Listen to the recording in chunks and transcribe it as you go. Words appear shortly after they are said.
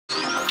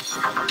Hey,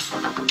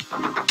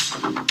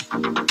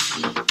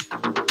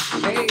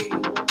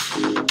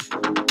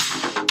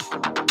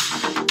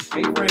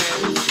 hey,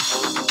 friends.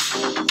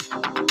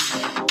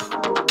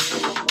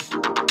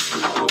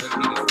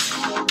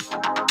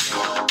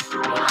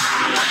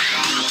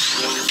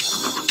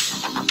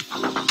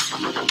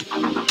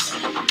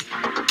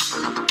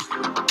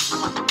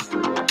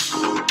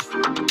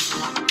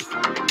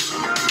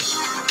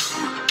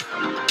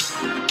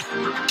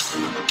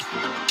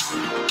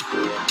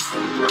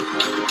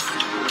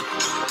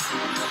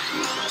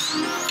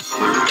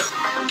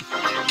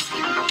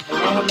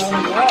 Hello,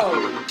 hello,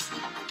 hello.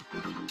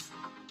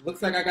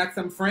 Looks like I got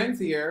some friends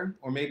here,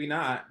 or maybe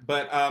not.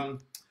 But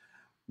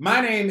my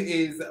name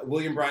is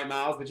William Bright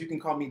Miles, but you can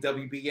call me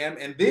WBM,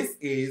 and this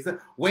is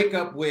Wake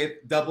Up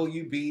with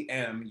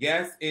WBM.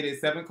 Yes, it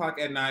is 7 o'clock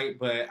at night,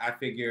 but I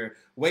figure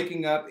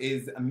waking up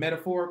is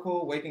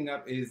metaphorical, waking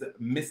up is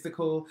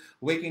mystical,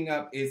 waking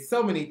up is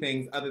so many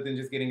things other than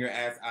just getting your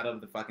ass out of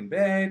the fucking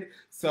bed.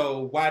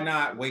 So why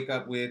not wake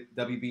up with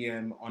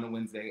WBM on a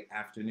Wednesday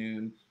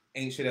afternoon?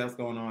 Ain't shit else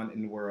going on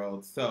in the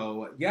world.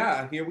 So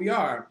yeah, here we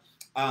are.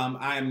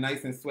 I am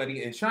nice and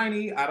sweaty and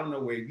shiny. I don't know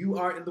where you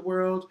are in the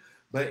world,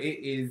 but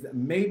it is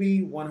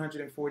maybe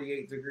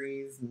 148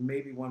 degrees,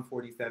 maybe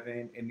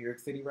 147 in New York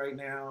City right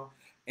now.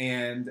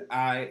 And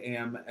I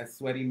am a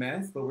sweaty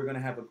mess, but we're going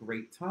to have a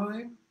great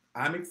time.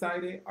 I'm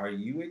excited. Are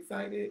you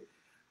excited?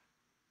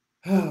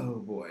 Oh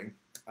boy.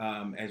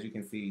 As you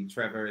can see,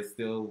 Trevor is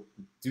still,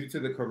 due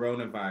to the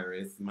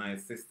coronavirus, my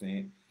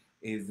assistant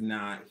is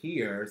not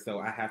here. So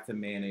I have to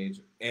manage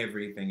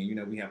everything.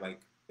 And we have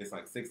it's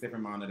like 6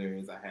 different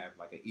monitors. I have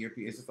like an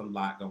earpiece. It's just a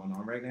lot going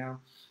on right now.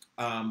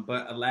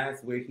 But alas,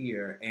 we're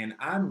here, and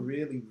I'm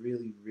really,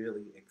 really,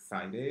 really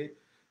excited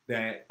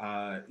that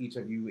each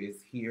of you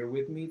is here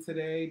with me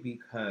today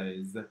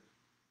because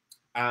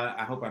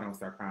I hope I don't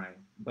start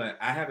crying. But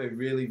I have a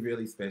really,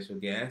 really special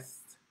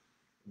guest,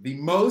 the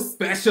most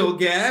special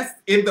guest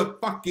in the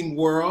fucking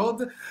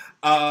world.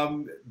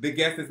 The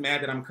guest is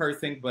mad that I'm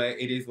cursing, but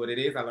it is what it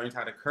is. I learned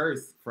how to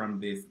curse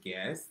from this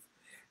guest.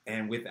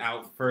 And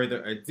without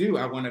further ado,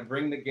 I want to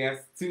bring the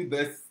guest to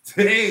the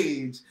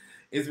stage.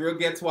 It's real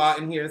ghetto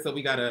in here, so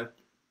we gotta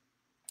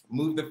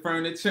move the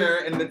furniture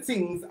and the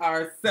things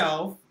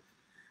ourselves.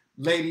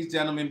 Ladies,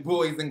 gentlemen,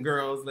 boys, and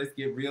girls, let's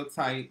get real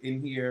tight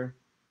in here.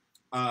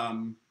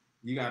 You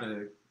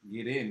gotta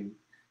get in.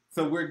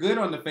 So we're good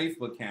on the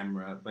Facebook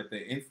camera, but the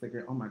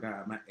Instagram, oh my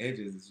God, my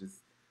edges is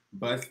just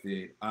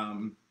busted.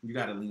 You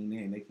gotta lean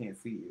in, they can't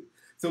see you.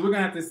 So we're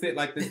gonna have to sit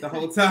like this the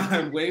whole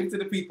time. Wave to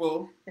the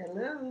people.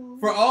 Hello.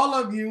 For all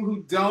of you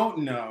who don't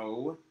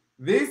know,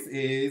 this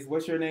is,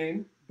 what's your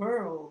name?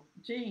 Burl,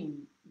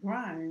 Jean,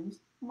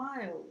 Grimes,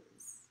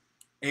 Miles.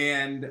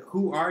 And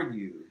who are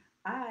you?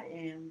 I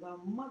am the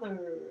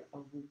mother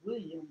of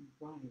William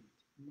Bright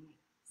Miles.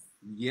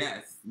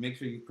 Yes, make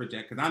sure you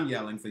project, because I'm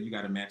yelling, so you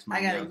got to match my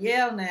I got to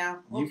yell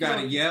now. You got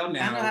to yell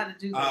now. I know how to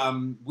do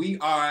that. We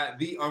are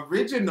the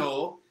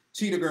original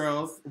Cheetah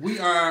Girls. We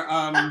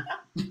are,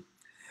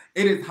 it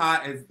is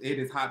hot,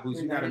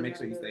 Boots. You got to make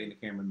sure you stay in the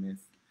camera,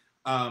 miss.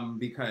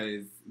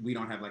 Because we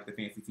don't have like the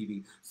fancy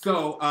TV.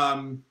 So,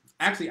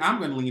 actually, I'm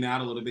going to lean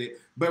out a little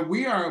bit, but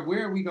where are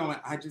we going?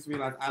 I just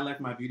realized I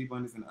left my beauty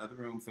blenders in the other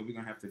room, so we're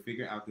going to have to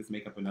figure out this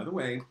makeup another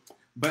way.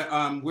 But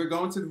we're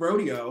going to the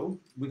rodeo.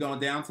 We're going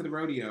down to the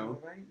rodeo.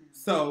 Right,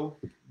 so,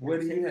 what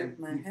do you have?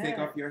 You take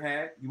off your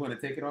hat? You want to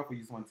take it off or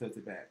you just want to tilt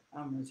it back?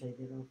 I'm going to take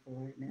it off for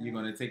right now. You're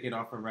going to take it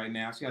off for right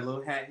now. She got a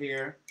little hat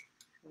here.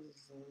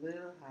 It's a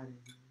little hot in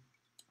here.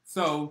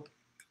 So,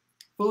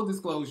 full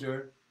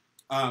disclosure,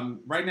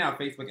 right now,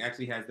 Facebook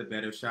actually has the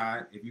better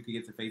shot. If you can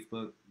get to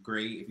Facebook,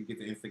 great. If you get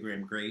to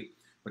Instagram, great.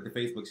 But the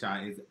Facebook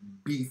shot is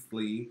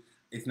beastly.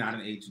 It's not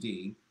an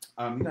HD.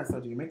 You guys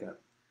still do your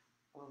makeup.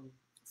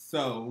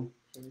 So,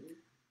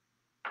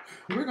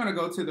 we're going to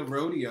go to the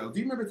rodeo. Do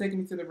you remember taking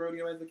me to the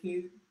rodeo as a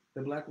kid?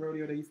 The black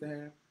rodeo they used to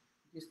have?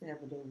 Used to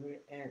have it over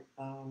at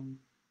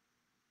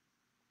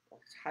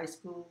high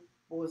school.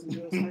 Boys and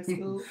Girls High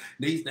School.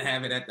 They used to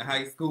have it at the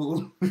high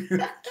school.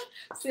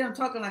 See, I'm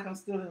talking like I'm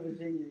still in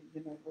Virginia.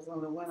 It was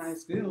only one high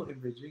school. Still in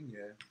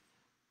Virginia.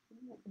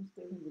 I'm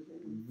still in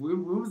Virginia.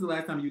 When was the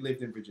last time you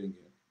lived in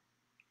Virginia?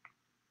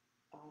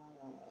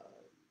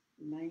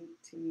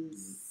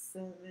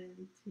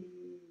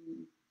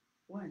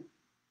 1971.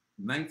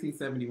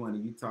 1971,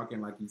 and you talking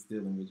like you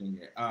still in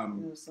Virginia.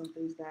 Some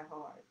things die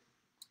hard.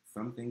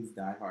 Some things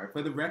die hard.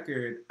 For the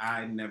record,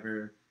 I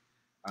never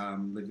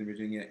lived in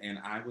Virginia, and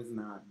I was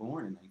not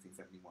born in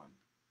 1971.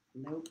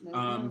 Nope.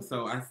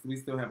 So we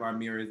still have our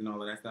mirrors and all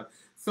of that stuff.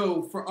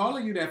 So for all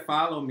of you that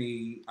follow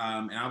me,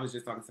 and I was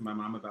just talking to my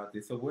mom about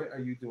this. So what are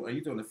you doing? Are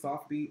you doing a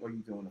soft beat or are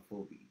you doing a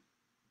full beat?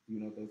 Do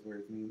you know what those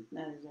words mean?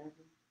 Not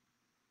exactly.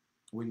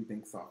 What do you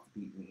think soft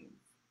beat means?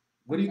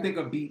 What do you think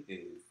a beat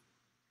is?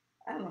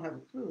 I don't have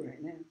a clue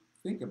right now.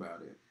 Think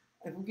about it.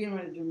 If we're getting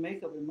ready to do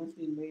makeup, it must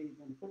be made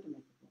when you put the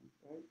makeup on,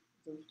 right? Is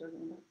that what you're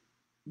talking about?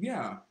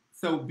 Yeah.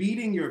 So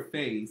beating your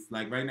face,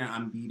 like right now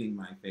I'm beating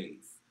my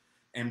face.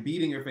 And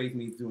beating your face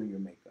means doing your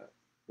makeup.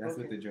 That's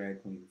what the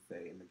drag queens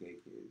say and the gay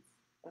kids.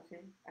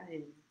 Okay, I hear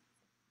you.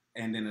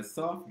 And then a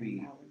soft And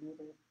beat I would know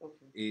that.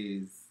 Okay.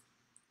 is,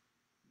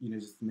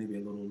 just maybe a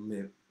little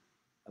lip,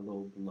 a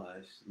little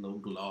blush, a little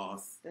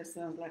gloss. That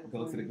sounds like a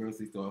Go to the plan.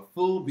 grocery store. A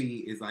full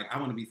beat is like I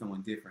want to be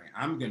someone different.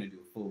 I'm gonna do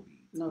a full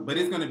beat, No, but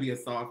it's gonna be a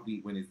soft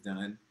beat when it's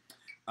done.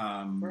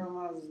 Bro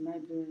Miles is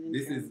not doing any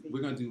This kind is of beat.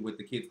 we're gonna do what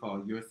the kids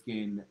call your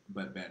skin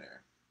but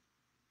better.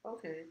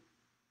 Okay.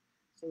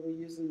 So we're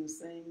using the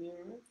same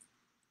mirror?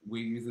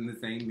 We're using the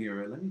same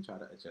mirror. Let me try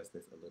to adjust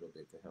this a little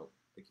bit to help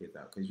the kids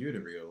out because you're the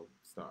real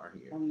star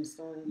here. I'm the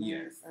star tonight?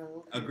 Yes.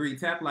 Oh, okay. Agree.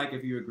 Tap like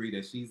if you agree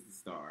that she's the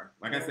star.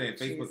 Like I said,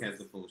 Facebook Jesus. has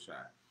the full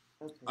shot.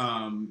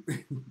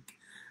 Okay.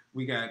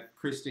 We got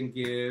Christian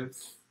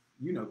Gibbs.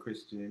 You know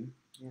Christian.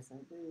 Yes, I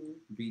do.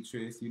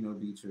 Beatrice. You know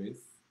Beatrice.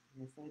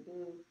 Yes, I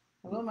do.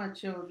 Hello, my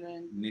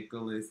children.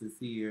 Nicholas is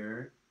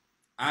here.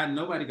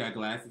 Nobody got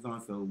glasses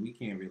on, so we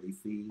can't really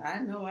see. I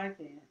know I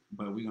can't.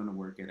 But we're gonna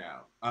work it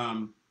out.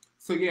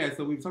 So we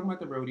were talking about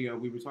the rodeo.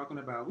 We were talking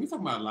about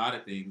a lot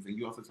of things, and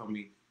you also told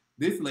me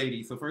this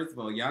lady. So first of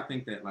all, y'all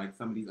think that like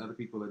some of these other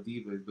people are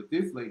divas, but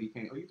this lady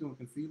came. Oh, you doing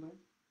concealer?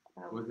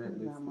 Or is that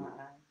on my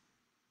eyes?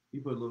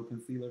 You put a little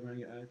concealer around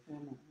your eyes.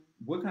 On my eyes.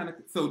 What kind of?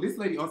 So this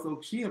lady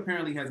also, she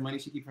apparently has money.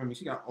 She keeps telling me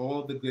she got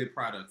all the good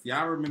products.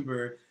 Y'all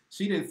remember?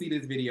 She didn't see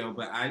this video,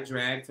 but I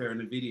dragged her in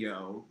the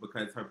video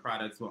because her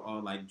products were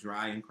all like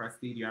dry and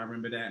crusty. Do y'all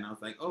remember that? And I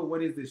was like, oh,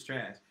 what is this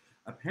trash?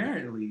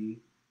 Apparently,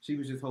 she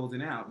was just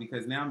holding out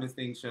because now Miss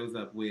Thing shows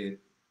up with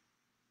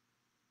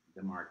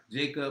the Marc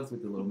Jacobs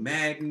with the little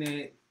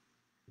magnet.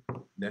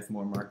 That's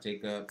more Marc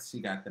Jacobs.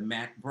 She got the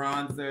MAC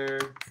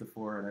bronzer,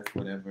 Sephora, that's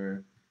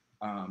whatever.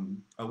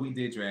 We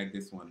did drag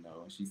this one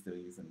though, and she's still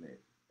using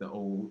it. The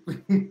old,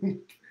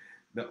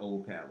 the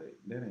old palette.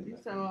 That ain't.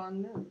 These are all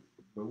new.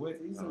 But what?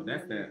 Oh,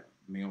 that's that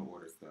mail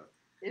order stuff.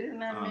 It is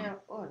not mail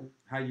order.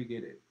 How you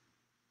get it?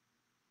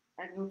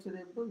 I go to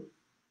their booth.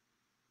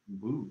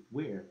 Booth?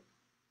 Where?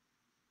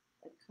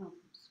 At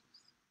conferences.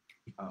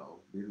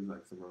 Oh, this is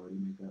like sorority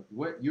makeup.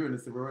 What? You're in a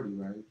sorority,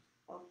 right?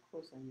 Of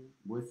course I am.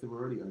 What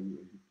sorority are you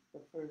in?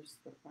 The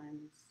first, the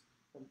finest,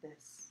 the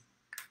best.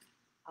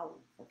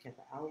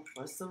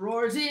 Alpha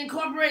Sorority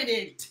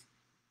Incorporated.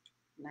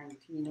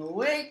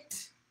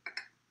 1908.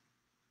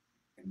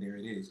 And there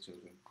it is,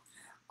 children.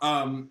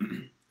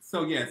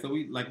 So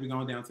we're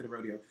going down to the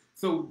rodeo.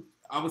 So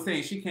I was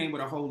saying she came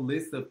with a whole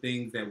list of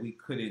things that we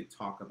couldn't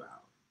talk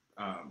about.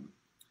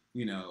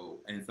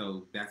 And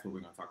so that's what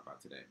we're going to talk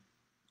about today.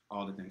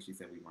 All the things she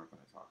said we weren't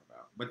going to talk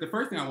about. But the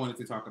first thing I wanted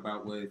to talk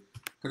about was,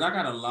 because I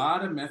got a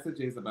lot of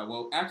messages about,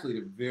 well, actually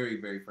the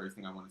very, very first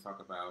thing I want to talk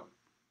about,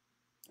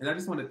 and I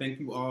just want to thank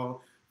you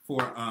all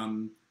for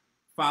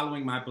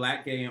following my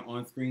Black Gay and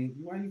On Screen.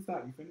 Why you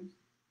stop? You finished?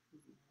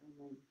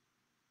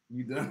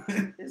 You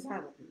done? It's hot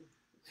up here.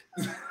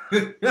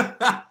 I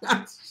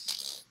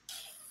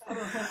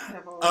don't have to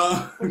have all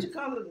what you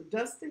call it, a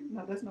dusting?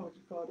 No, that's not what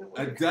you call it.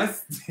 A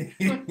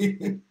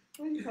dusting?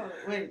 What do you call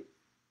it? Wait,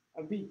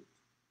 a beat.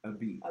 A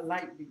beat. A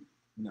light beat.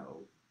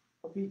 No.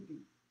 A beat.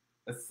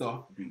 A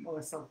soft beat. Oh,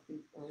 a soft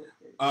beat. Oh,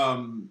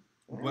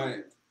 okay.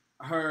 But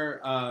her,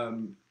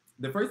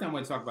 the first thing I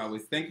want to talk about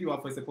was thank you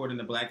all for supporting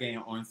the Black Gay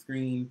and On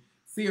Screen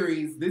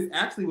series. This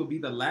actually will be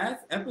the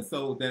last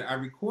episode that I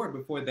record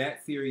before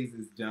that series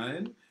is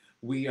done.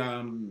 We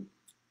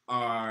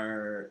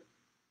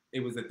it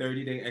was a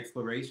 30-day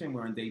exploration.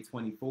 We're on day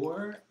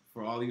 24.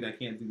 For all of you that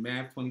can't do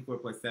math, 24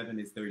 plus 7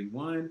 is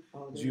 31.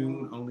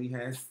 June only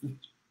has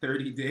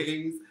 30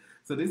 days.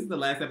 So this is the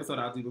last episode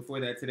I'll do before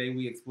that. Today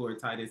we explored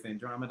Titus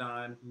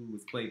Andromedon, who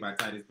was played by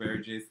Titus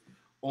Burgess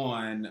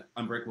on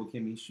Unbreakable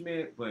Kimmy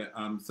Schmidt. But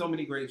so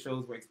many great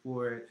shows were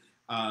explored.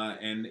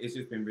 And it's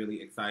just been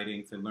really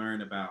exciting to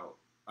learn about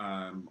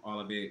all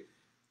of it.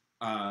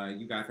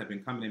 You guys have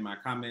been coming in my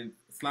comments,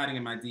 sliding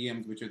in my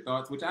DMs with your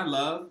thoughts, which I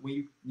love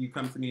when you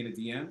come to me in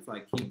the DMs.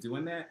 Like, keep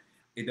doing that.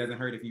 It doesn't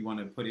hurt if you want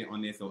to put it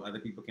on there so other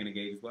people can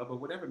engage as well. But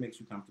whatever makes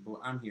you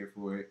comfortable, I'm here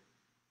for it.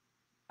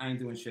 I ain't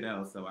doing shit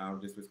else, so I'll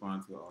just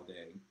respond to it all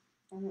day.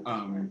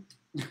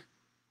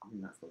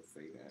 You're not supposed to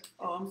say that.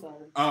 Oh, I'm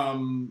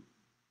sorry.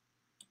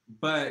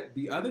 But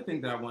the other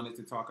thing that I wanted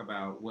to talk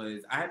about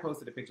was I had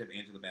posted a picture of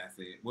Angela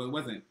Bassett. Well, it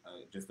wasn't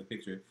just a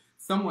picture.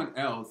 Someone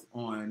else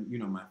on,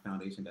 my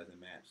foundation doesn't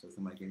match, so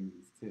somebody gave me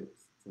these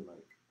tips to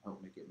like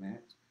help make it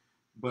match.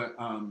 But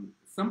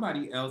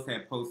somebody else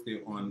had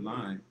posted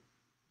online.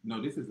 No,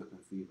 this is a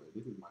concealer.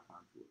 This is my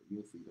contour.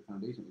 You'll see the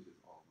foundation is just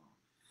all wrong.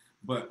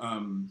 But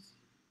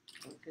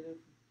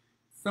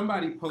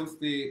somebody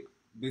posted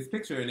this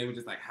picture and they were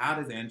just like, how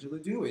does Angela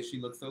do it?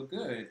 She looks so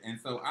good. And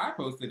so I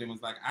posted and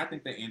was like, I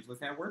think that Angela's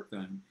had work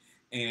done.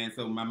 And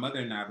so my mother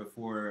and I,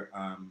 before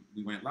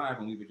we went live,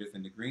 when we were just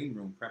in the green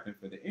room prepping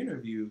for the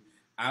interview,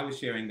 I was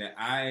sharing that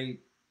I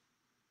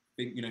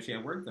think, she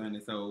had work done.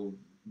 And so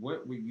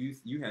what were you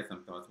had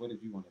some thoughts. What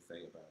did you want to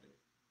say about it?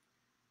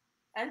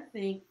 I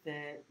think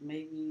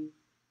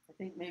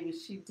maybe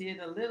she did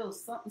a little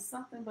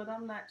something, but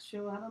I'm not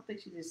sure. I don't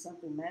think she did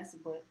something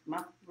massive. But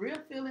my real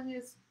feeling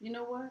is, you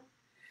know what?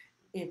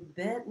 If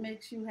that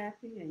makes you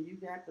happy and you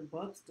got the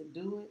bucks to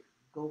do it,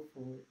 go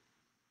for it.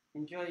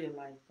 Enjoy your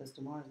life, because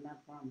tomorrow's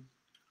not promised.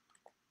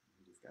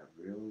 You just got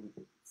real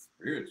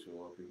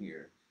spiritual up in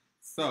here.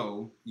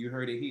 So you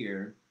heard it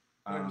here.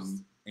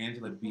 First.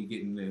 Angela be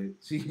getting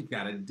she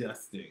got a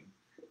dusting.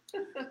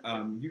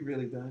 You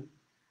really done?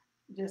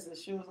 Just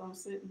as sure as I'm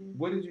sitting here.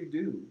 What did you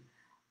do?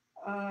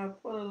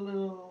 Put a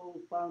little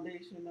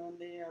foundation on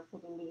there. I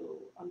put a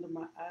little under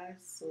my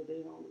eyes so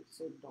they don't look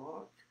so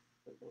dark.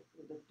 But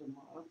lift them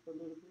up a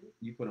little bit.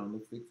 You put on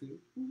lipstick too?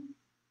 Mm-hmm.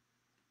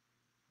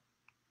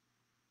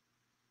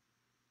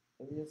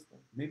 Yes, sir.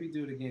 Maybe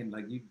do it again.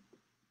 Like you,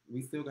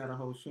 we still got a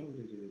whole show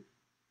to do.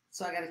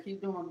 So I got to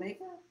keep doing my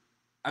makeup?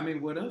 I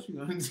mean, what else you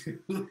gonna do?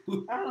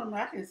 I don't know.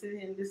 I can sit here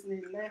and listen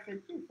and laugh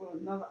at you for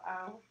another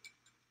hour.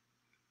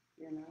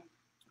 You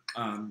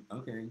know.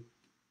 Okay.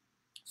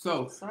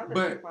 So, I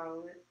but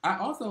I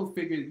also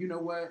figured, you know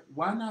what?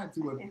 Why not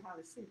do I can't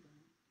hardly see them.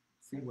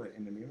 See what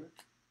in the mirror?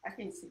 I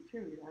can't see.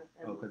 Period.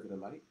 Oh, because of the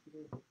light.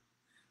 Yeah.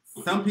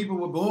 Some people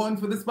were born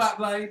for the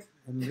spotlight,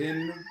 and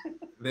then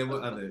there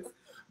were others.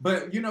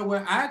 But you know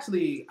what?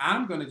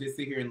 I'm gonna just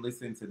sit here and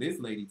listen to this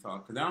lady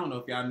talk because I don't know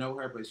if y'all know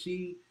her, but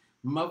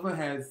mother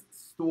has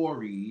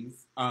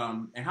stories.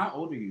 And how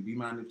old are you? Do you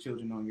mind if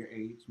children know your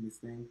age, Miss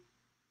Thing?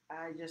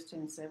 I just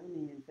turned 70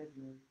 in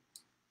February.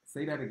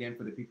 Say that again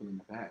for the people in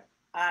the back.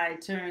 I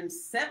turned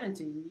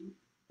 70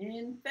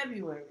 in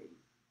February,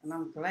 and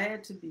I'm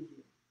glad to be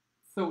here.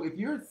 So if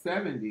you're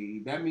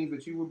 70, that means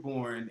that you were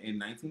born in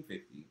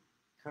 1950.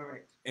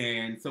 Correct.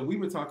 And so we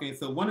were talking.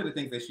 So one of the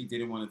things that she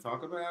didn't want to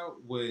talk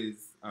about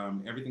was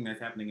everything that's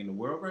happening in the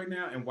world right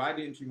now. And why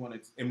didn't you want to?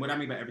 And what I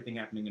mean by everything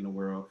happening in the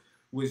world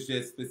was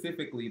just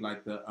specifically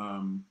like the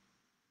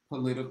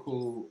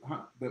political.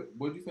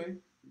 What'd you say?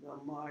 The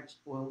march.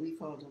 Well, we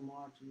call them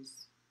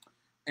marches.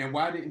 And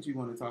why didn't you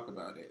want to talk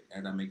about it?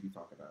 And I make you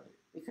talk about it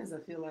because I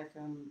feel like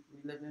I'm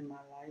reliving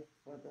my life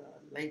for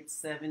the late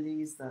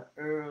 70s,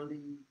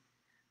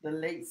 the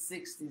late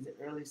 60s, the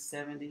early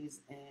 70s,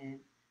 and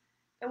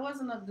it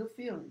wasn't a good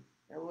feeling.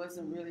 It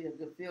wasn't really a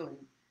good feeling.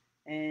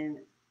 And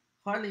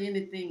hardly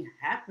anything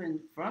happened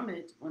from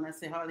it. When I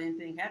say hardly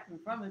anything happened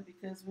from it,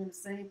 because we're in the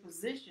same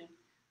position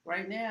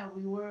right now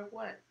we were,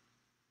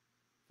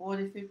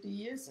 40, 50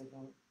 years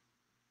ago.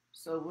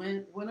 So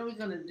when are we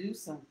going to do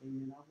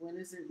something, When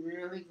is it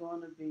really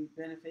going to be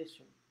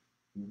beneficial?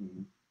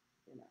 Mm-hmm.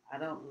 I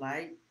don't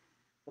like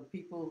the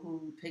people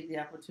who take the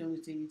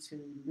opportunity to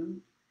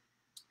loot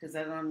because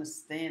I don't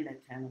understand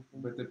that kind of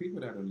thing. But the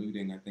people that are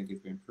looting, I think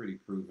it's been pretty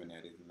proven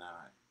that it's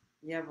not.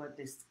 Yeah, but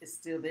it's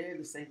still there.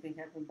 The same thing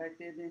happened back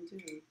there then too.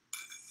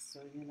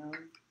 So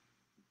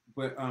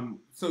But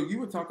so you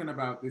were talking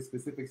about this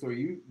specific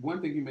story.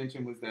 One thing you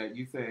mentioned was that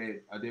you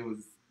said there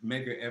was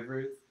Medgar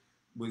Evers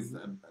was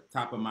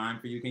top of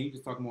mind for you. Can you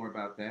just talk more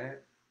about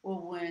that?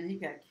 Well, when he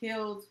got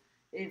killed,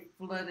 it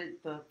flooded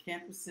the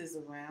campuses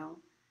around,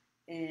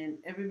 and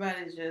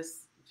everybody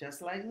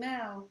just like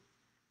now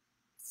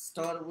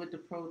started with the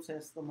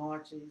protests, the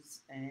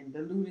marches, and the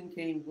looting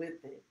came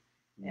with it.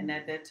 Mm-hmm. And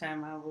at that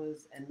time, I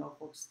was in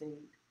Norfolk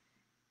State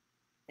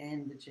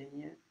and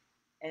Virginia,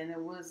 and it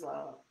was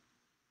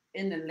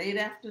in the late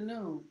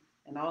afternoon,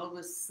 and all of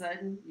a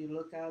sudden, you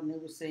look out and they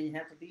were saying you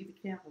have to leave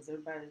the campus.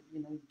 Everybody,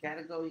 you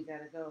gotta go, you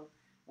gotta go.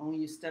 And when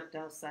you stepped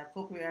outside,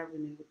 Coker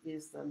Avenue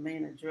is the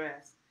main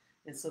address.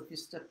 And so if you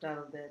stepped out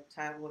of that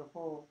Tidewater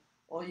Hall,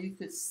 all you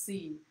could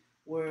see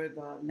were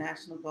the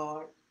National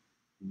Guard,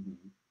 mm-hmm.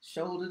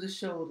 shoulder to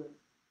shoulder.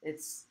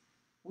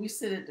 We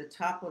sit at the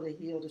top of the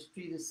hill. The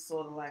street is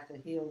sort of like a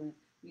hill, and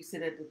we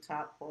sit at the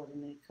top part,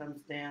 and it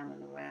comes down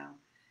and around.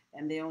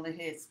 And they only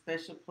had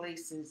special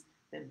places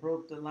that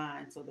broke the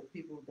line so that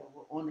people that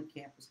were on the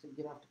campus could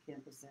get off the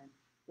campus and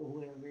go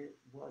wherever it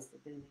was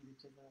that they needed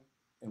to go.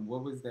 And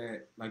what was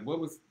that,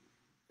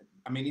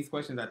 I mean, these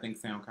questions I think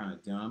sound kind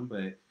of dumb,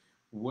 but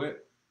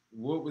what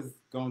was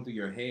going through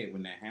your head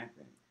when that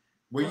happened?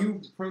 Were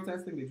you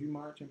protesting? Did you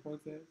march and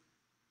protest?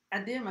 I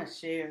did my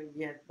share,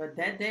 yes, but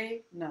that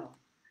day, no.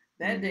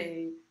 That mm-hmm.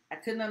 day, I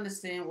couldn't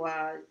understand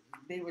why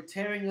they were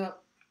tearing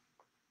up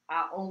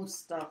our own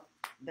stuff.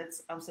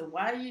 I'm saying,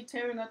 why are you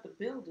tearing up the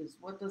buildings?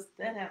 What does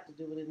that have to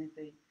do with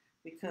anything?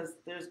 Because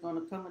there's going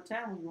to come a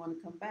time when you want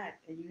to come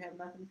back, and you have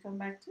nothing to come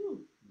back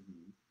to.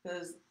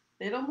 Because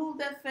they don't move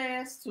that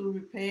fast to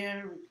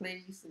repair,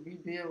 replace, and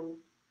rebuild,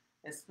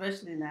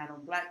 especially not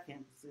on black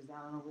campuses.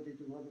 I don't know what they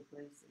do other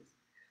places.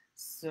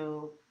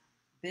 So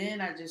then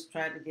I just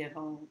tried to get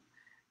home.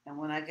 And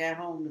when I got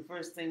home, the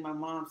first thing my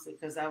mom said,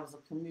 because I was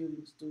a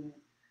commuting student,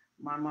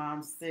 my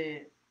mom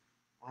said,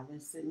 I've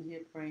been sitting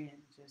here praying,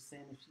 just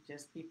saying if she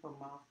just keep her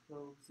mouth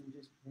closed and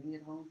just bring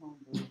it home,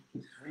 boy.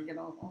 Just bring it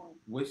on home.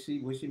 What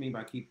she mean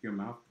by keep your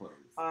mouth closed?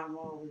 I'm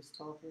always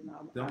talking.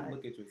 Don't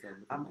look at yourself.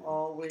 I'm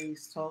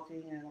always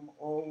talking, and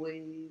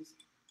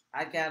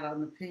I got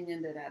an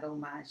opinion that I don't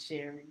mind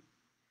sharing.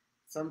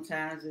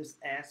 Sometimes it's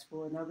asked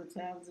for, and other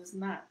times it's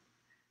not.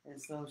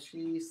 And so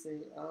she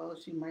said,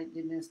 she might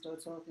get in and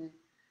start talking,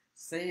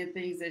 saying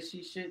things that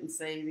she shouldn't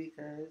say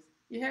because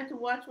you had to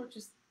watch what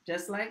you,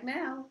 just like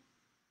now.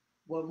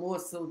 Well, more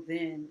so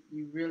then,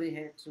 you really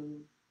had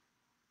to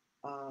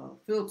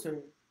filter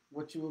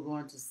what you were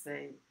going to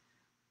say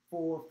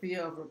for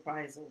fear of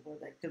reprisal, or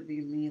that could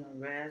be mean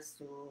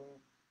arrest, or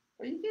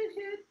you get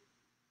hit.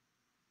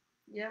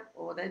 Yep,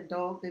 or that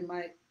dog they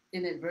might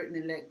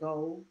inadvertently let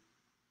go,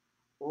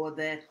 or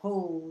that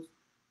hose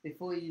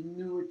before you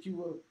knew it, you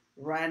were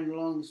riding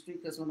along the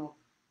street. Because when a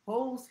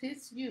hose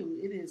hits you,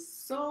 it is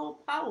so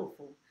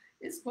powerful,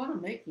 it's going to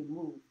make you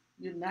move.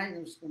 You're not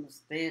even just going to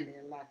stand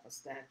there like a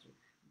statue.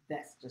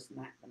 That's just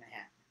not going to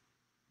happen.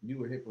 You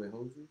were hit with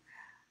hoses?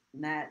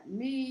 Not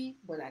me,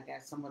 but I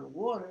got some of the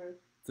water.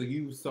 So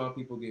you saw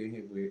people getting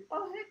hit with?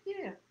 Oh, heck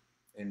yeah.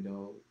 And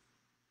dogs?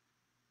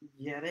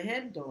 Yeah, they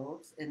had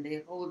dogs, and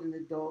they're holding the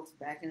dogs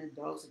back, and the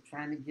dogs are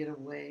trying to get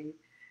away.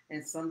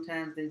 And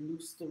sometimes they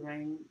loose the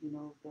rein,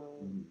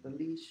 the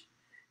leash,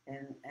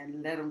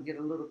 and let them get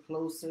a little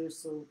closer,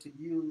 so to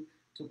you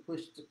to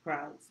push the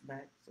crowds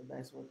back. So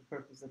that's what the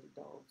purpose of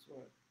the dogs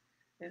were.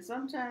 And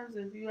sometimes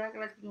if you act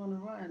like you're on the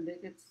run, they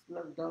get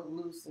let the dog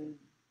loose and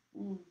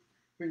mm,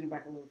 bring you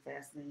back a little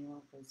faster than you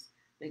want because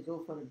they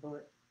go for the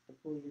butt to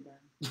pull you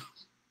down.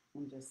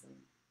 I'm just saying.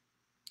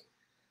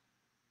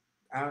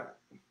 I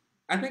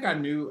I think I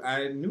knew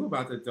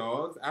about the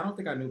dogs. I don't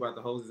think I knew about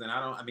the hoses, and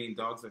I mean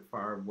dogs are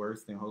far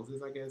worse than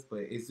hoses, I guess, but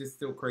it's just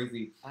still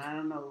crazy. I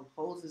don't know.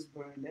 Hoses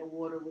burn. That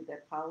water with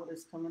that power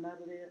that's coming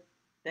out of there,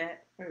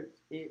 that hurts.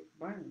 It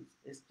burns.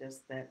 It's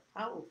just that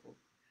powerful.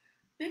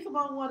 Think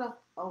about what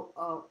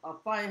a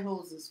fire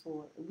hose is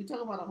for. We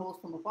talk about a hose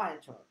from a fire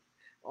truck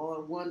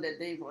or one that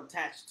they've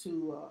attached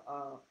to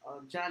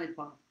a Johnny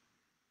pump.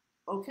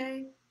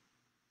 Okay,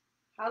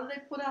 how do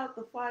they put out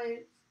the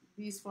fires?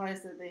 These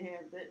fires that they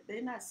have,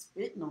 they're not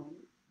spitting on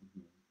it.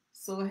 Mhm.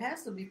 So it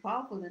has to be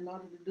powerful in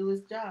order to do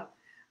its job.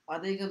 Are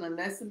they going to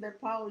lessen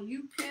that power?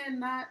 You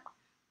cannot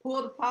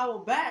pull the power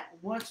back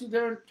once you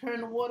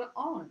turn the water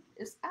on.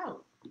 It's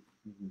out.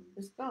 Mhm.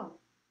 It's gone.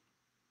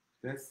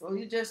 That's So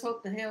you just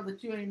hope to hell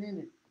that you ain't in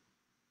it.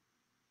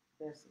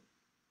 That's it.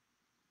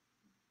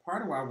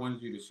 part of why I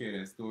wanted you to share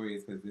that story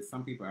is because there's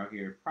some people out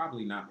here,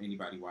 probably not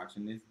anybody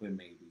watching this, but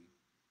maybe,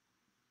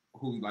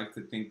 who like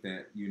to think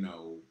that,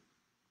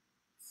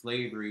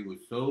 slavery was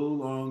so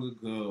long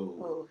ago.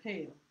 Oh,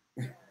 hell.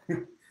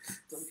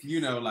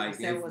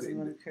 Like I wasn't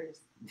going to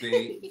curse.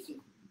 they,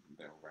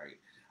 they're right.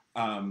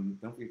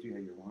 Don't forget you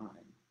have your wine.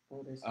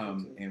 Oh, that's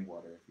and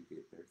water if you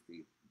get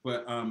thirsty.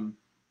 But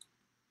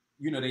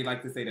they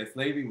like to say that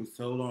slavery was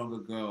so long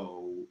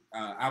ago.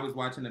 I was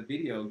watching a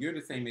video. You're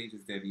the same age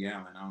as Debbie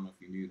Allen. I don't know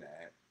if you knew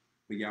that,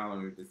 but y'all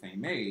are the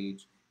same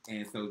age.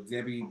 And so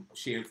Debbie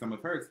shared some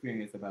of her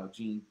experience about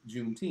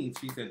Juneteenth.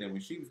 She said that when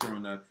she was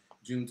growing up,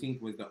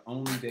 Juneteenth was the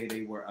only day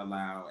they were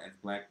allowed as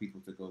Black people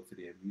to go to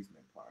the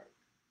amusement park.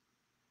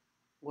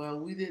 Well,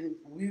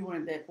 we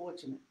weren't that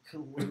fortunate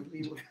when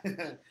we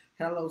were,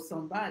 hello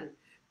somebody.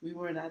 We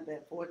were not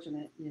that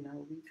fortunate, we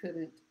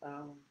couldn't,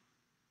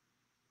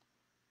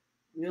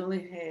 we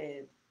only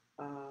had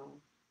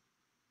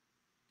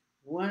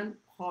one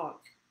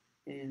park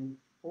in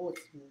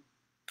Portsmouth,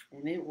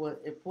 and it was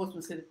at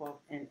Portsmouth City Park,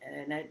 and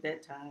at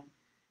that time,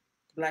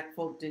 Black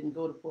folk didn't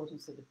go to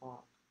Portsmouth City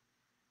Park.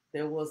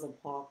 There was a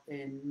park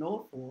in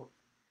Norfolk,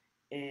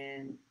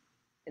 and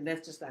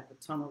that's just like a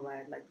tunnel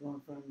ride, like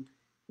going from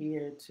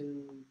here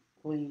to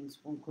Queens,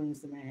 from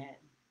Queens to Manhattan.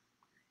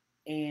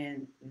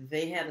 And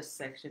they had a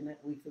section that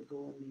we could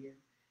go in there,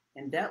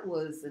 and that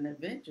was an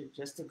adventure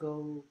just to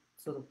go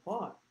to the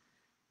park.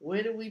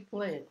 Where did we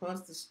play?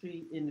 Across the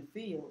street in the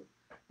field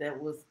that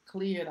was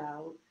cleared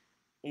out,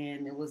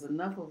 and there was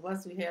enough of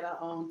us. We had our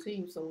own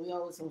team, so we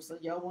always said,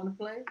 "Y'all want to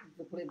play? You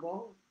can play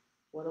ball.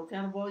 What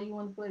kind of ball you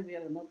want to play?" We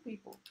had enough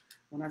people.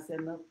 When I said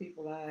enough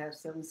people, I have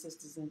 7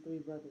 sisters and 3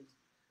 brothers,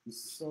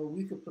 so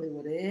we could play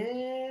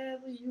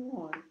whatever you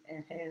want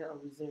and had a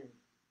reserve.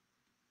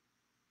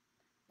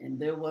 And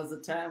there was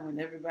a time when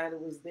everybody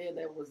was there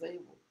that was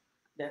able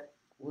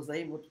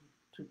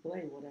to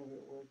play whatever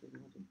it was that you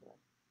wanted to play.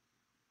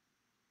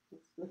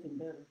 It's looking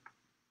better.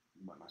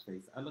 But my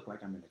face, I look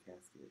like I'm in a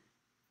casket.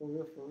 For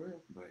real, for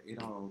real. But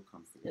it all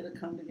comes together. It'll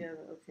come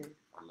together, okay.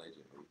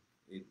 Allegedly.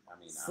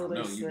 I So don't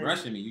know. they You say-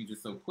 rushing me. You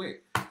just so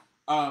quick.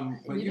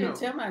 But you didn't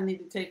tell me I need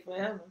to take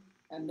forever.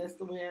 And that's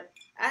the way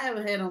I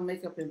haven't had on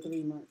makeup in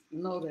 3 months.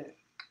 You know that.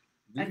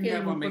 I do you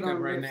can't have on even put makeup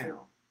on right lipstick.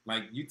 now?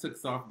 Like you took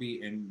soft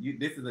beat and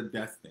this is a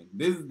dusting.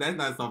 That's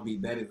not soft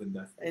beat. That is a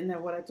dusting. Isn't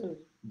that what I told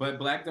you? But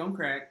Black Don't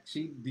Crack.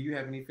 Do you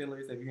have any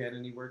fillers? Have you had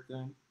any work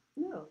done?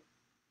 No.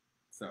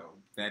 So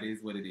that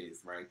is what it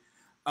is, right?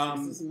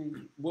 This is me.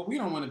 Well, we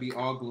don't want to be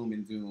all gloom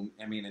and doom.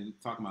 I mean, and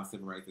talking about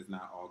civil rights is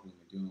not all gloom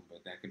and doom,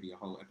 but that could be a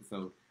whole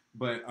episode.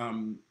 But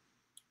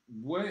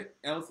what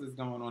else is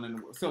going on in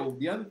the world? So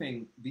the other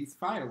thing, these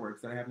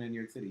fireworks that are happening in New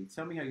York City.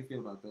 Tell me how you feel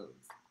about those.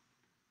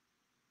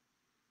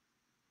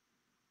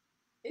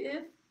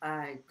 If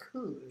I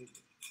could,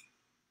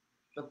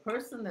 the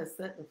person that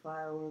set the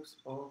fireworks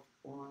off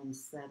on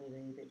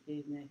Saturday that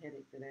gave me a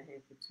headache that I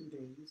had for 2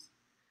 days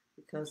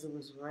because it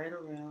was right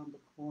around the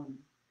corner.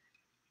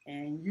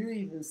 And you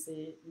even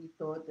said you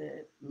thought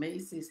that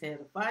Macy's had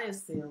a fire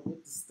sale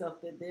with the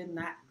stuff that they're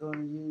not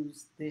going to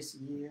use this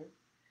year.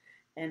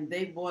 And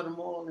they bought them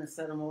all and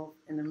set them off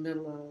in the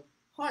middle of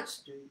Hart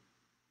Street.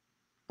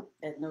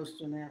 at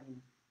Nostrand Avenue.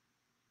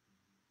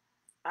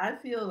 I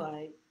feel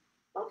like,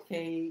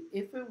 okay,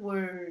 if it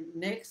were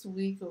next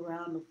week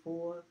around the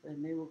 4th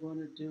and they were going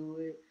to do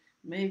it,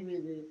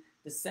 maybe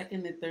the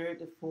second, the third,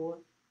 the fourth,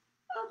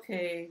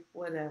 okay,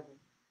 whatever.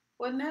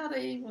 But now they're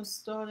even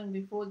starting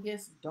before it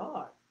gets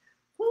dark.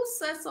 Who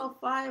sets off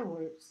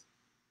fireworks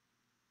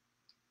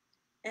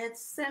at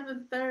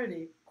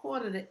 7:30,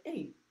 quarter to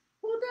 8?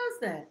 Who does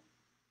that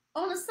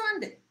on a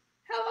Sunday?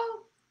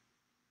 Hello?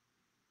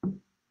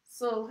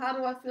 So how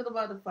do I feel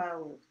about the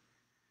fireworks?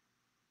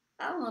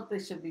 I don't know if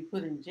they should be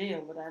put in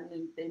jail, but I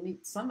need they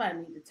need somebody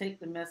need to take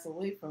the mess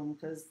away from them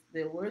because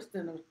they're worse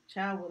than a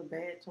child with a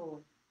bad toy.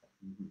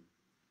 Mm-hmm.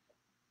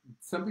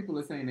 Some people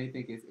are saying they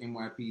think it's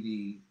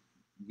NYPD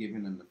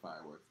giving them the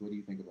fireworks. What do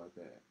you think about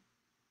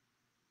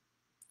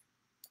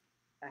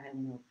I have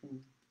no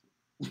opinion.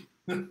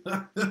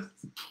 that?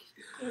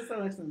 It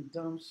sounds like some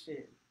dumb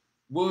shit.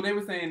 Well, they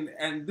were saying,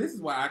 and this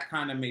is why I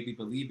kind of maybe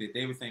believe it.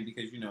 They were saying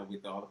because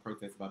with all the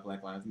protests about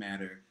Black Lives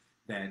Matter,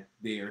 that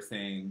they are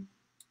saying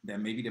that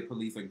maybe the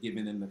police are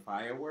giving them the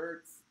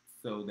fireworks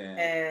so that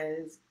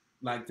As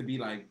like to be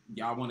like,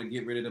 y'all want to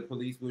get rid of the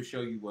police, we'll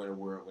show you what a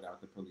world without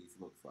the police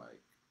looks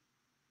like.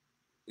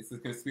 It's a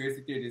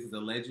conspiracy theory. This is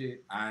alleged.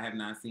 I have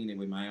not seen it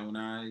with my own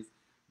eyes,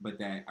 but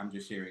that I'm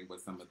just sharing what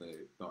some of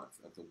the thoughts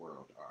of the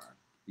world are.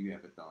 Do you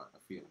have a thought, a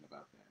feeling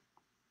about that?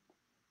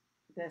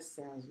 that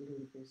sounds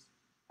ludicrous.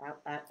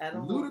 I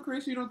don't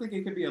Ludicrous? You don't think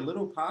it could be a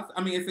little possible?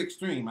 I mean, it's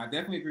extreme. I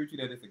definitely agree with you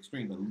that it's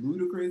extreme, but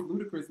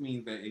ludicrous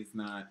means that it's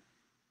not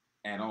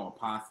at all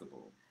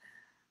possible.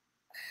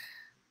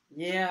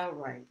 Yeah,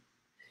 right.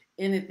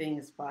 Anything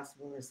is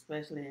possible,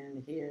 especially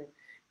in here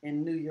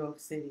in New York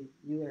City,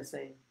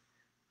 USA.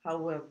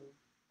 However,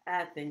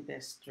 I think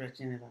that's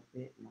stretching it a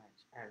bit much.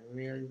 I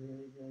really,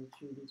 really, really,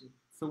 truly do.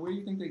 So where do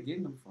you think they're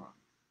getting them from?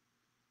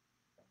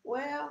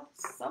 Well,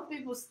 some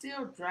people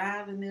still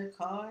drive in their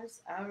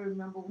cars. I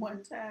remember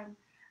one time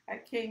I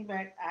came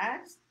back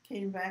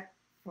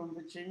from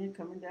Virginia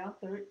coming down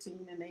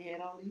 13 and they had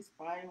all these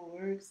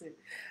fireworks and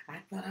I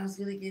thought I was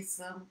going to get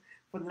some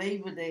for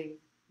Labor Day.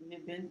 We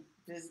had been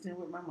visiting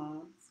with my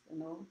moms.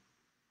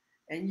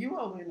 And you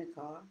over in the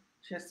car.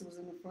 Chester was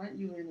in the front,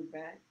 you were in the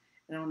back.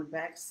 And on the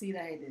back seat,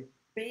 I had this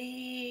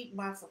big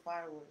box of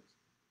fireworks.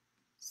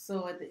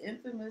 So at the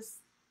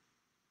infamous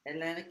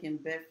Atlantic in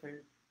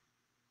Bedford,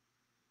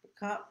 the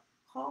cop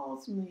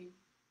calls me,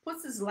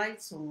 puts his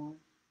lights on,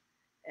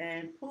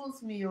 and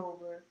pulls me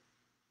over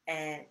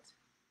at,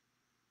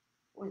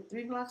 wait,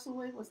 3 blocks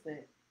away? What's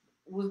that?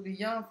 It was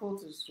beyond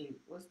Fulton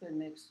Street. What's the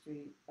next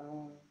street?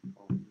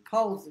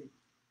 Halsey.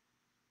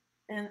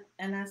 And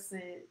I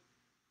said,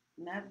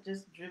 not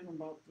just driven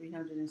about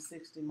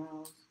 360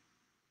 miles.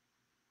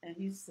 And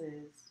he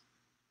says,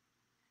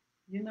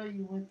 you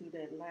went through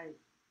that light.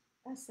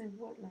 I said,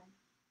 what light?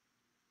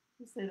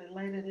 He said, the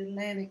light at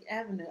Atlantic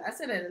Avenue. I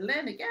said, at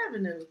Atlantic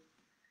Avenue?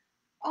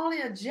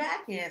 Only a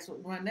jackass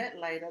would run that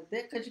light up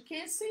there because you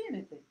can't see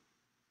anything.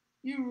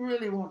 You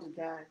really want to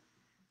die.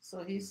 So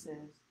I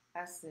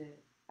said,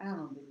 I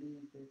don't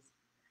believe this.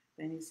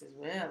 Then he says,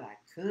 well, I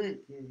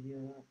could give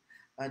you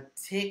a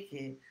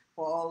ticket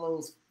for all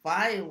those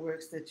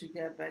fireworks that you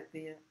got back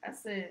there. I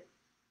said,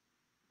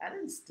 I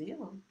didn't steal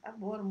them. I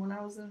bought them when I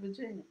was in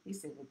Virginia. He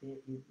said, well,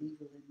 they're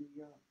illegal in New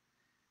York.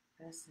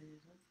 I said,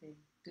 okay,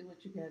 do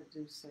what you got to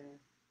do, sir,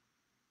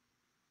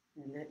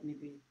 and let me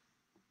be.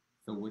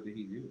 So what did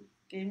he do?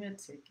 Gave me a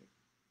ticket.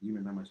 You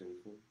remember how much it was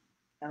for?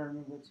 I don't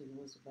remember what it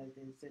was back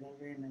then. He said I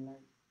ran the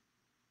light.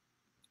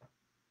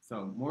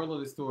 So moral of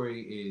the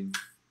story is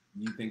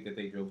you think that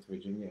they drove to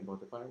Virginia and bought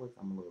the fireworks?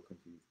 I'm a little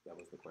confused. That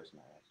was the question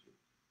I asked you.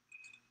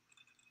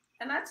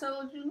 And I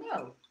told you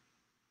no.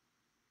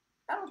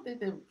 I don't think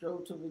they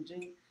drove to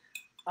Virginia.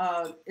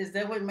 Is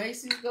that what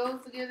Macy's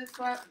goes to get his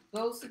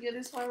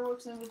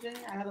fireworks in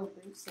Virginia? I don't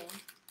think so.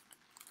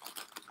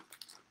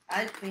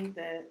 I think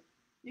that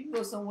you can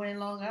go somewhere in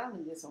Long Island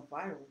and get some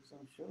fireworks,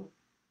 I'm sure.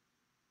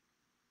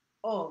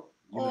 You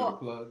know the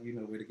plug, you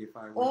know where to get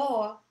fireworks.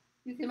 Or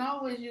you can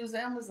always use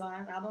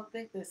Amazon. I don't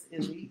think that's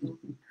illegal.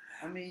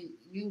 I mean,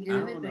 you can get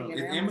anything.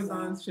 Is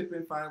Amazon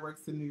shipping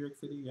fireworks to New York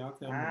City? Y'all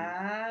tell me.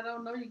 I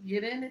don't know. You can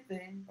get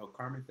anything. Oh,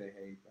 Carmen said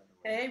hey, by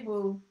the way. Hey,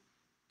 boo.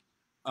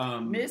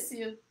 Miss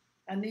you.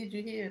 I need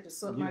you here to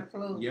sort my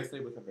clothes.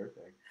 Yesterday was her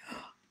birthday.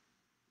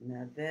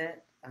 Now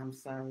that I'm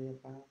sorry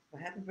about.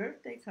 But happy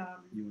birthday,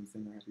 Carmen. You want to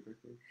sing her happy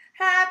birthday?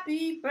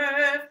 Happy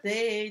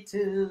birthday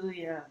to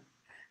ya.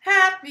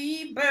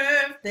 Happy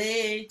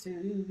birthday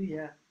to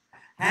ya.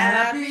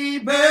 Happy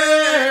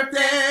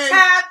birthday.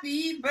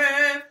 Happy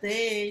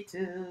birthday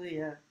to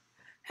ya.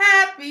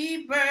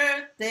 Happy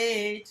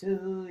birthday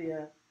to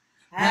ya.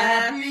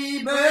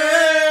 Happy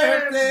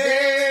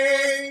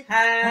birthday.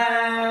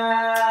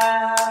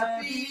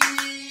 Happy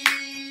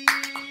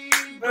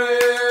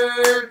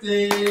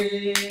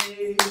birthday.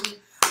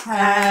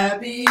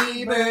 Happy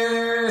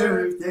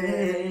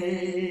birthday.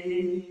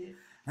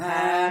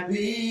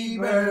 Happy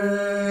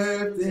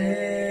birthday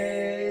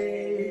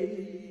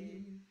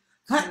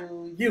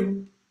to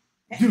you.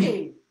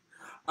 Hey.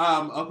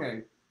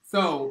 Okay.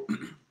 So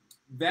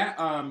that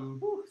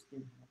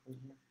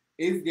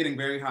It's getting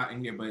very hot in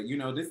here, but you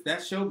know,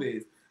 that's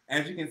showbiz.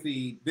 As you can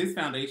see, this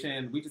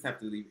foundation, we just have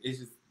to leave.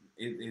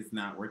 It's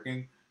not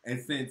working. And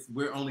since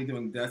we're only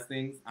doing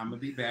dustings, I'm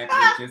gonna be back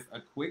with just a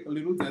quick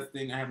little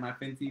dusting. I have my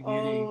Fenty Beauty,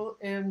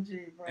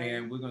 OMG, bro.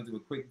 and we're gonna do a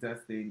quick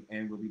dusting,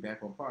 and we'll be back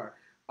on par.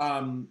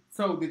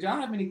 So did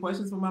y'all have any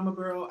questions for Mama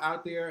Girl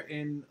out there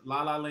in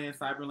La La Land,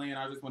 Cyberland?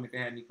 I just wondered if they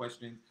had any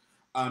questions.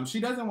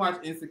 She doesn't watch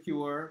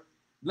Insecure.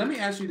 Let me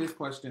ask you this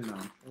question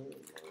though.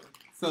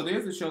 So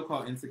there's a show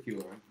called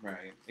Insecure,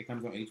 right? It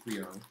comes on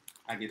HBO.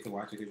 I get to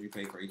watch it because you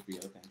pay for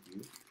HBO. Thank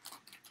you.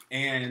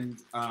 And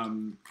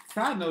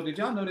side note, did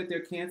y'all know that they're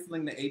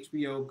canceling the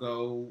HBO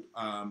Go?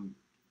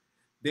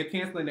 They're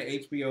canceling the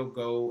HBO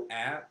Go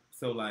app.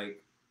 So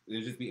like,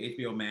 there'll just be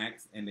HBO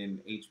Max and then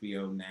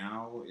HBO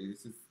Now.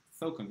 It's just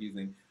so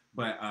confusing.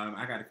 But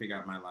I got to figure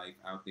out my life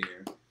out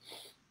there.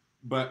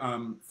 But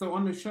so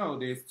on the show,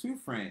 there's two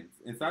friends,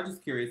 and so I'm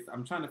just curious.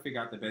 I'm trying to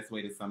figure out the best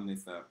way to sum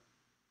this up.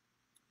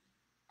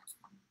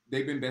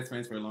 They've been best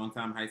friends for a long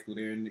time, high school.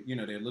 They're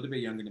they're a little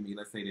bit younger than me.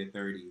 Let's say they're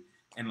 30,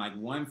 and like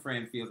one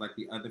friend feels like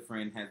the other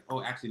friend has.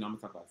 Oh, actually, no. I'm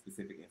gonna talk about a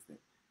specific instance.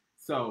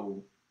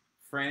 So,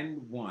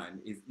 friend one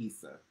is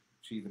Issa.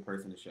 She's the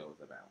person the show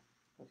is about.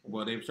 Okay.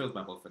 Well, the show's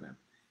about both of them.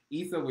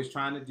 Issa was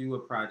trying to do a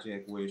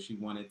project where she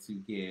wanted to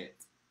get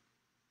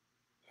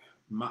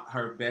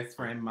her best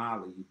friend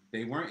Molly.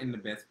 They weren't in the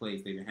best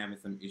place. They've been having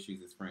some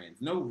issues as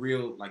friends. No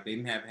real, like they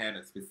didn't have had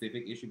a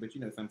specific issue, but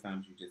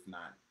sometimes you're just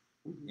not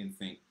in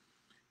sync.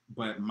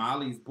 But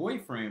Molly's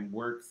boyfriend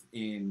works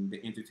in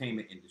the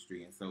entertainment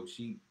industry, and so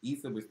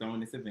Issa was throwing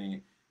this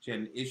event. She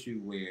had an issue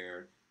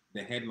where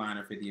the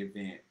headliner for the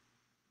event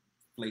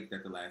flaked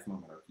at the last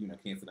moment, or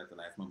canceled at the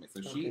last moment.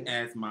 So she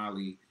asked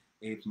Molly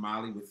if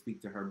Molly would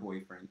speak to her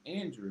boyfriend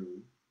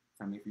Andrew.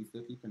 Tell me if you're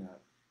still keeping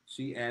up.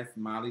 She asked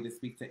Molly to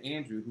speak to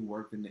Andrew, who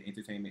worked in the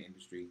entertainment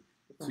industry.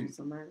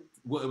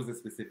 Well, it was a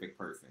specific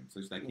person. So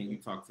she's like, can you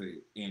talk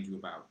to Andrew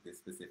about this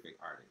specific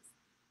artist?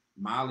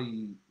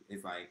 Molly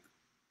is like,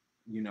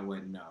 you know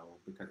what? No,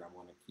 because I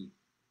want to keep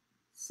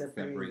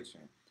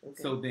separation.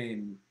 Okay. So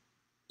then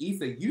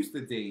Issa used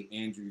to date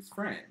Andrew's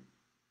friend,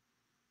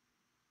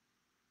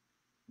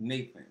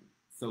 Nathan.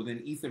 So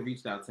then Issa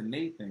reached out to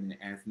Nathan and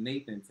asked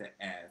Nathan to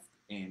ask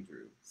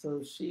Andrew.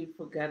 So she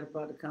forgot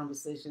about the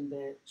conversation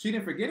that... She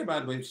didn't forget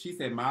about it, but she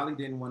said Molly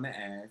didn't want to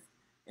ask.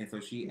 And so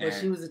she asked... But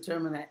she was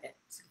determined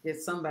to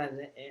get somebody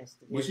to ask.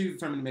 Well, she was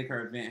determined to make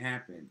her event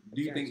happen.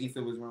 Do you think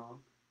Issa was wrong?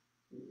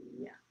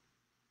 Yeah.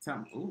 Tell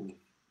me.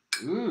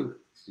 Ooh.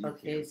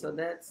 Okay, so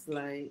that's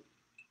like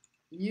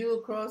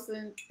you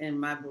crossing, in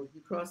my book,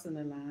 you crossing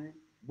the line.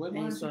 What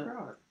line you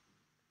cross?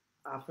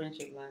 Our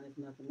friendship line, if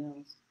nothing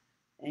else.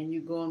 And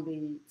you're going to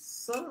be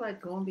sort of like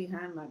going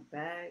behind my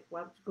back.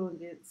 Why would you go and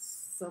get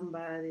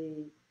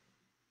somebody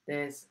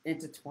that's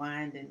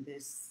intertwined in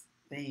this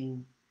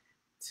thing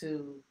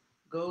to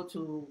go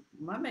to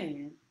my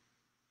man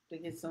to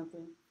get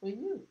something for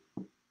you?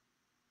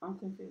 I'm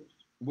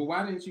confused. Well,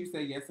 why didn't you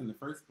say yes in the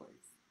first place?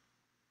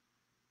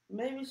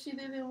 Maybe she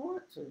didn't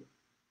want to.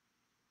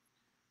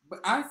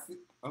 But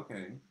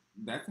okay,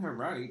 that's her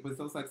right. But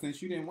so it's like,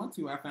 since you didn't want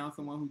to, I found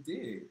someone who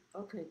did.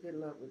 Okay, good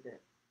luck with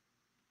that.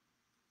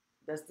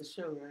 That's the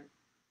show, right?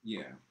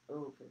 Yeah.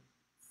 Oh, okay.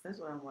 That's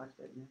why I'm watching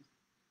that now.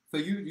 So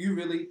you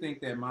really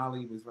think that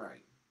Molly was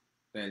right?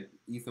 That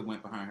Issa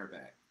went behind her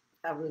back?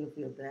 I really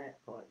feel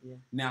that part, yeah.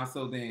 Now,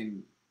 so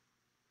then,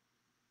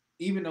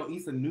 even though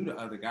Issa knew the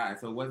other guy,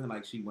 so it wasn't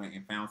like she went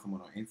and found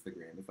someone on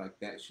Instagram. It's like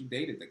that she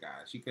dated the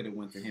guy. She could have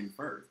went to him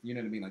first. You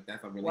know what I mean? Like,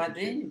 that's a relationship.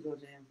 Why didn't you go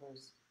to him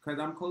first? Because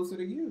I'm closer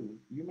to you.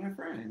 You're my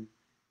friend.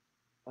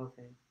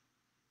 Okay.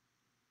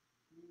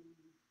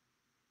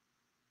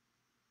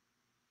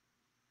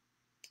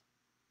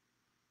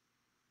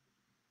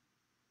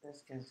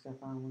 That's kind of stuff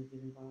I don't want to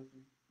get involved in.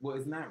 Well,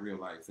 it's not real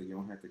life, so you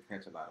don't have to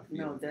catch a lot of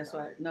feelings. No, that's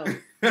why. No,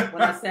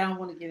 when I say I don't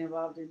want to get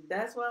involved in,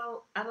 that's why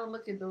I don't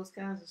look at those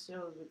kinds of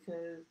shows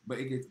because. But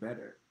it gets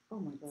better. Oh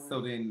my God.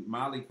 So then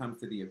Molly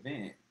comes to the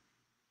event,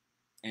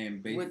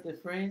 and with the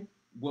friend.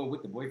 Well,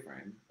 with the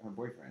boyfriend, her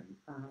boyfriend,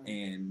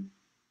 and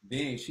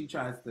then she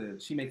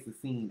makes a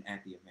scene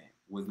at the event.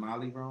 Was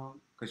Molly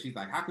wrong? Because she's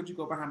like, "How could you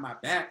go behind my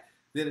back?"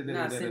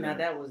 Now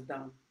that was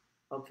dumb.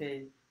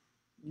 Okay,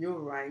 you're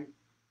right.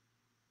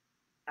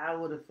 I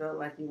would have felt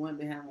like you went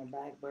behind my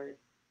back, but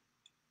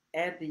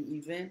at the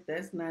event,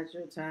 that's not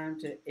your time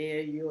to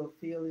air your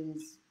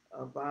feelings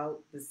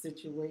about the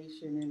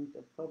situation in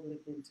the public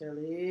and tell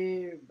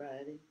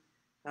everybody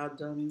how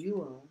dumb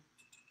you are.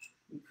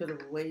 You could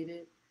have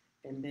waited,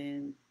 and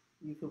then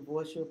you could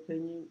voice your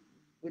opinion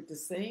with the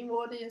same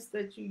audience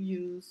that you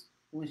used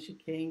when she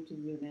came to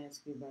you and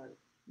asked you about it.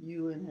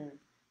 You and her.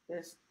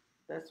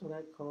 That's what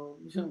I call,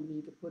 you don't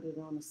need to put it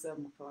on the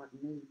 7 o'clock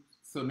news.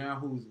 So now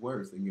who's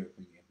worse in your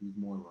opinion? Who's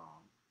more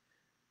wrong?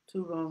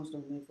 2 wrongs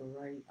don't make a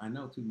right. I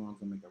know 2 wrongs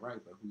don't make a right,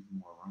 but who's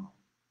more wrong?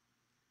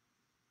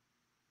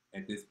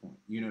 At this point.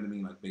 You know what I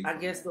mean? Like I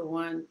guess the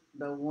one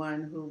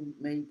who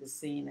made the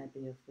scene at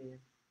the affair.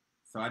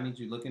 So I need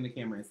you to look in the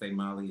camera and say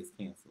Molly is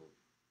canceled.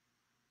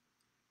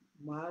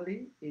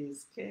 Molly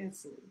is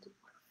canceled.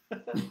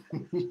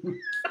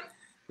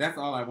 That's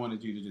all I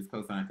wanted you to just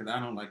co-sign because I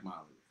don't like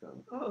Molly.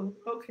 So Oh,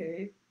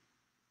 okay.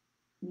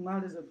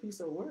 Not as a piece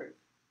of work.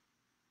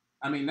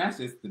 I mean, that's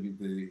just the I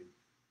mean,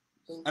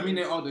 Okay.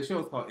 they're all the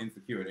show's called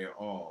Insecure. They're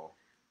all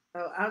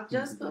Oh, I'm just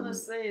pieces of gonna work.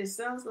 say it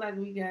sounds like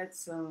we got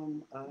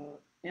some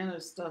inner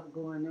stuff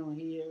going on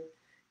here,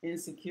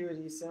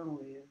 insecurity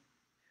somewhere.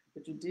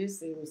 But you did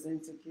say it was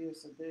insecure,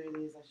 so there it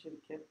is. I should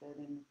have kept that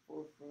in the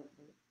forefront.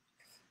 But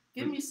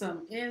give But me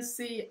some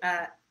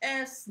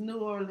NCIS New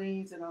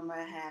Orleans, and I'm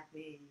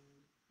happy.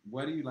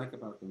 what do you like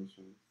about those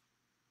shows?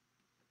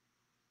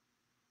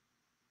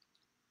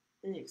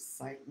 The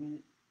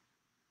excitement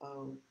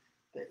of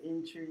the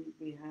intrigue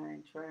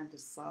behind trying to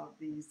solve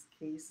these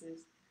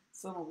cases,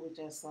 some of which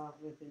I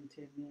solved within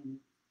 10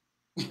 minutes.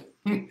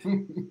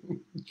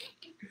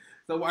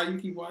 So why you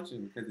keep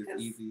watching? Because it's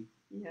Because, easy.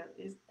 yeah,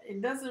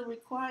 it doesn't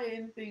require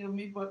anything of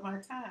me but my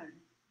time.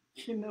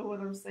 You know what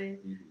I'm saying?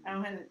 I Mm-hmm.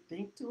 don't have to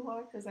think too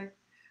hard because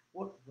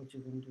what you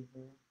gonna do,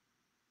 girl?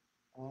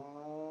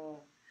 Ah,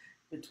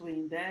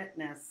 between that,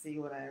 now see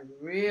what I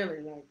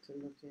really like to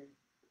look at.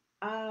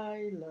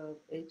 I love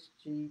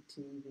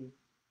HGTV.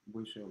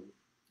 What show?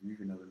 Do you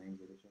even know the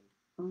names of the show?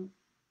 Mm,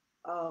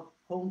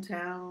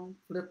 Hometown,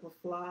 Flip or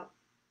Flop,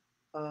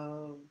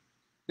 uh,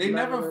 They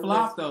Level never of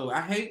flop Lesbian. though.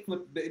 I hate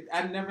flip.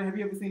 I never. Have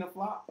you ever seen a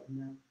flop?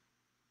 No,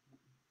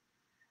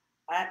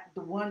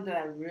 the one that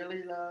I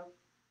really love.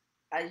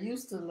 I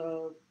used to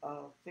love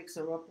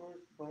Fixer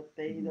Uppers, but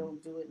they Mm-hmm.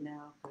 don't do it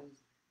now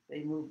because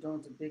they moved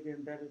on to bigger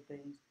and better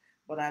things.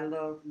 But I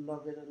love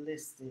it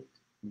listed,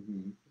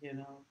 Mm-hmm. you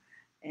know,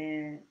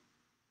 and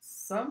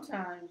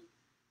sometimes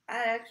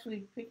I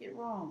actually pick it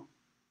wrong,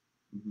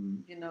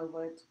 Mm-hmm.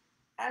 but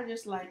I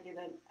just like it,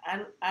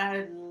 and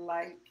I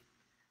like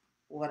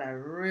what I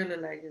really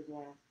like is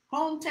my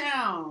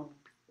hometown,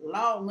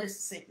 Law,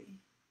 Mississippi.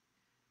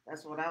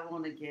 That's what I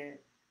want to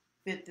get.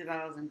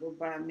 $50 and go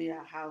buy me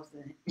a house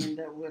and end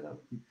up with a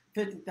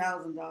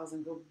 $50,000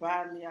 and go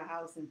buy me a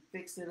house and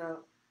fix it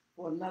up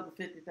for another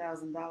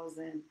 $50,000.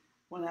 And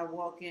when I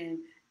walk in,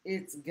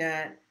 it's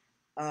got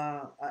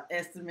an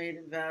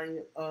estimated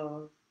value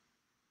of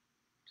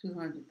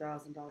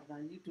 $200,000. Now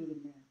you do the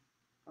math.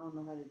 I don't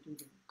know how to do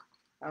that.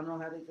 I don't know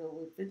how to go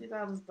with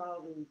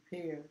 $50,000 in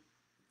repair,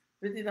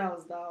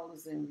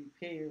 $50,000 in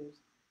repairs,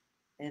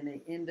 and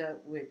they end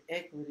up with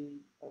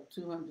equity of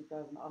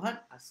 200,000. I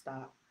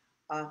stop.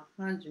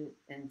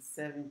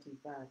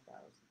 175,000.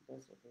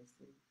 That's what they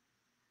say.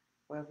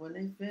 But when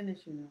they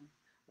finish, a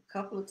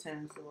couple of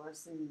times, so I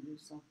seen them do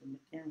something. The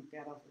camera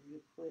got off it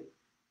real quick.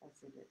 I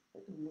said that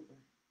don't look right.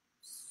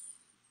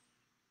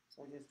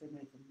 So I guess they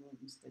make a more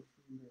mistake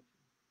than that.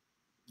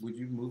 Would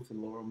you move to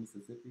Laurel,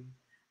 Mississippi?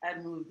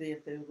 I'd move there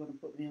if they were going to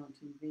put me on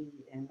TV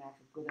and I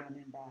could go down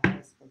there and buy a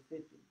house for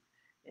 50,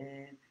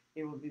 and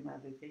it would be my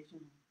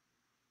vacation.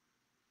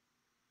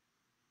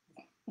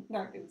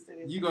 Not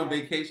considered You go on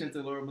my vacation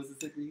to Laurel,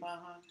 Mississippi?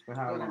 For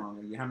how Go down.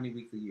 long? How many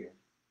weeks a year?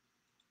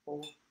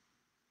 4.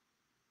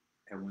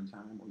 At one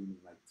time, or even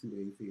like 2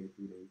 days here,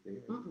 3 days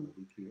there, Mm-mm. a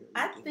week here, a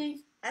I week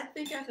there.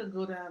 think I could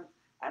go down.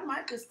 I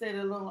might just stay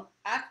there long.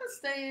 I could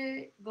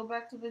go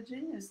back to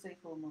Virginia and stay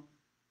for a month.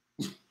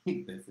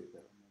 That's it.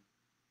 Though.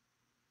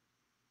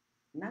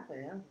 Not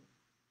forever.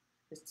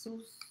 It's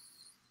too.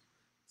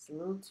 It's a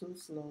little too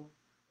slow.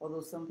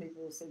 Although some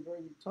people will say, "Girl,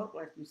 you talk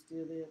like you're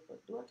still there."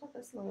 But do I talk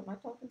that slow? Am I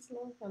talking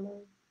slow?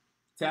 Hello.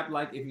 Tap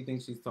like if you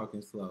think she's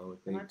talking slow.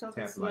 If Am they I talking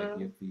tap like, slow?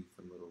 you'll see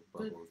some little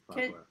Do, bubbles pop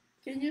can up.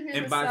 Can you hear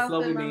And the by south slow,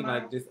 we in my mean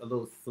like mouth? just a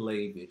little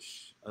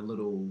slavish, A a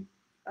little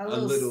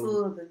little,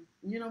 southern.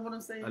 You know what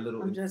I'm saying? a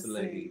little I'm just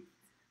saying.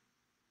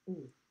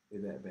 enslaved.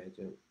 Is that a bad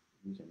joke?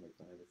 We shouldn't make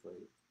fun of the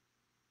slaves.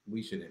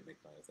 We shouldn't make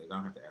fun of the slaves. I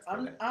don't have to ask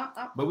her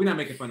that. But we're not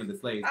making fun of the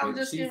slaves. I'm But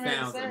just she getting ready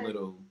to sounds a say.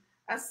 little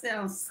I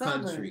sound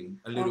southern. country,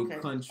 a little Okay.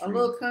 country. A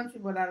little country,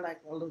 but I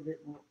like a little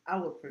bit more. I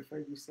would prefer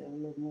you say a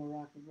little more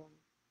rock and roll.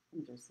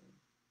 I'm just saying.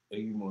 Are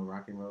you more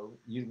rock and roll?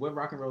 What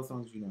rock and roll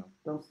songs you know?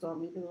 Don't start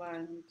me the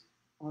line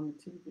on the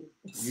TV.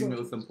 You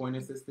know some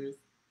Pointer Sisters?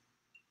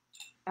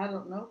 I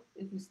don't know.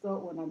 If you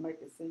start one, I might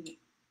can sing it.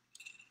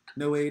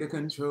 No way to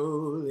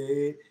control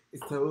it.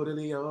 It's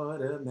totally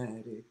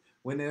automatic.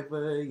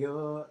 Whenever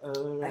you're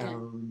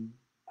around.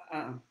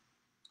 Uh-uh.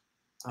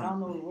 I don't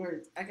know the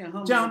words. I can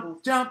hum.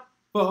 Jump, jump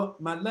for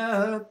my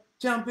love.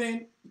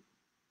 Jumping.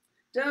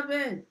 Jump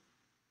in.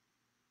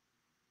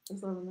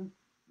 That's all I know.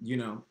 You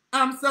know,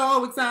 I'm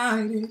so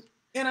excited.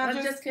 And I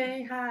just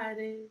can't hide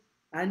it.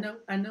 I know.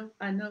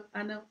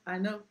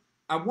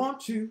 I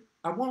want you.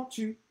 I want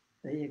you.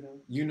 There you go.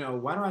 You know,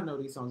 why do I know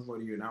these songs more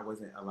than you and I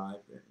wasn't alive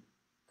then?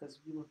 Because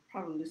you would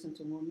probably listen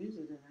to more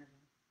music than I do.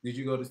 Did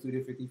you go to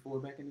Studio 54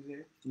 back in the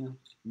day? No.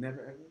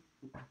 Never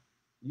ever?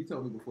 You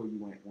told me before you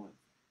went once.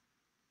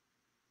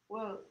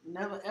 Well,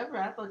 never ever.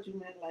 I thought you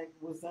meant like,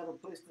 was that a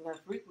place that I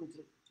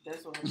frequented?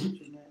 That's what I thought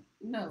you meant.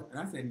 No. And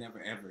I said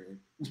never ever.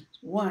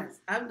 Once.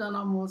 I've done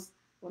almost,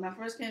 when I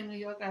first came to New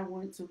York, I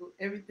went to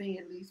everything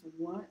at least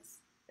once.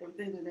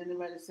 Everything that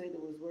anybody said that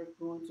was worth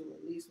going to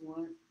at least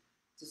once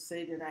to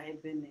say that I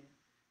had been there.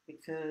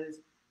 Because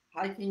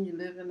how can you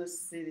live in a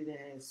city that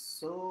has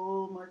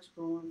so much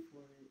going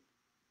for it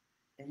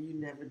and you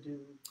never do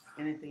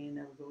anything, you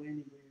never go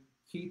anywhere.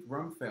 Keith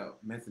Rumfeld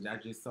message. I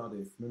just saw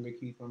this. Remember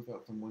Keith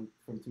Rumfeld from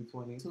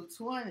 220?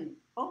 220.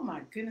 Oh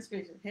my goodness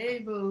gracious. Hey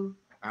boo.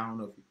 I don't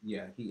know if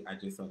yeah, he I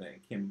just saw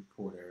that. Kim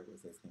Porter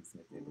was as Kim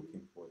Smith did, but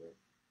Kim Porter.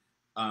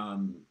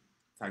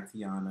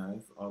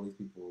 Tatiana, all these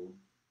people.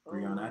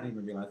 Brianna, I didn't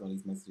even realize all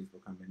these messages were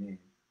coming in.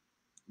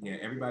 Yeah,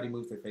 everybody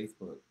moves to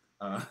Facebook.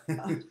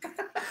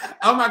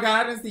 Oh my God,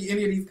 I didn't see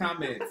any of these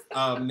comments.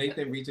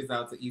 Nathan reaches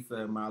out to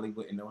Issa. Molly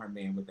wouldn't know her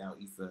man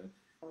without Issa.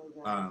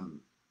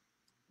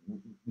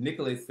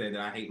 Nicholas said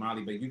that I hate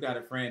Molly, but you got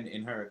a friend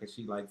in her because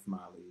she likes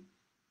Molly.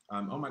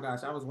 Oh my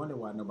gosh, I was wondering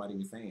why nobody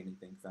was saying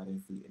anything because I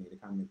didn't see any of the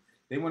comments.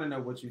 They want to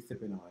know what you're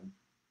sipping on.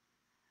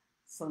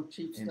 Some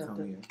cheap stuff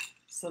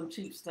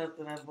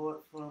that I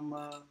bought from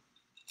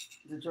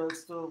the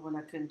drugstore when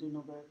I couldn't do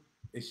no better.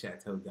 It's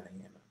Chateau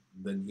Diana,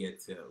 the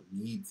Ghetto.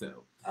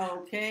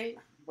 Okay,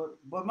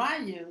 but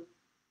mind you,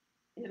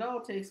 it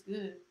all tastes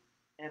good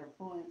at a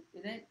point.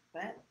 It ain't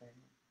that bad.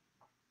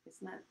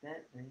 It's not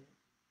that bad,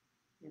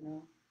 you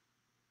know.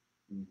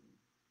 Mm-hmm.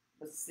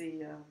 But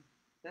see,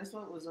 that's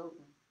what was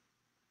open.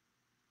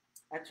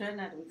 I try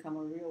not to become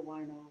a real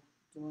wino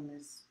during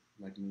this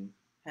like me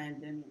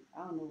pandemic.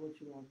 I don't know what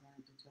you are,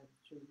 Brian, to tell the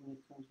truth when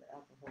it comes to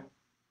alcohol.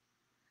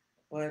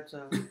 But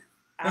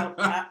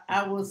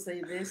I will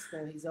say this,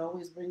 that he's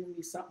always bringing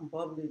me something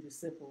bubbly to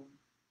sip on.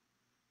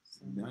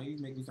 So, now you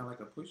make me sound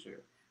like a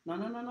pusher. No.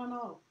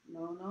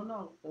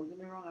 Don't get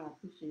me wrong. I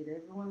appreciate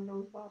every one of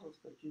those bottles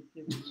that you've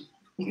given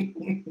me.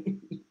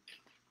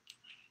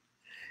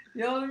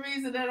 The only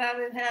reason that I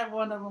didn't have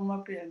one of them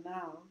up here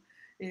now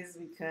is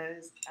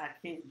because I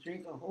can't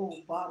drink a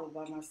whole bottle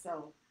by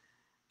myself.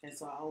 And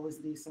so I always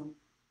need some.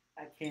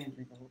 I can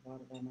drink a whole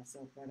bottle by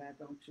myself, but I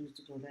don't choose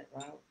to go that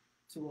route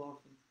too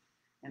often.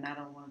 And I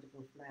don't want it to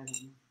go flat on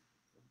me.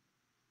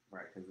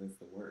 Right, because that's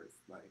the worst.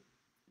 Like,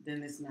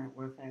 then it's not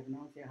worth having. I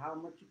don't care how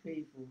much you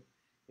pay for it.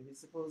 If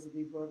it's supposed to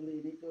be bubbly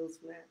and it goes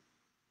flat.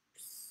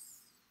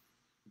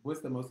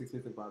 What's the most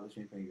expensive bottle of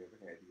champagne you ever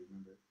had? Do you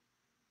remember?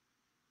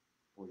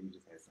 Or you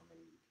just had so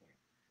many you can't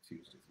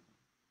choose just one?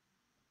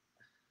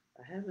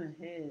 I haven't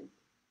had.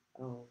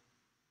 Oh,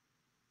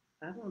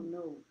 I don't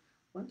know.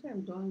 One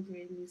time Dawn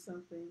gave me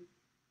something.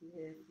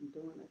 Yeah,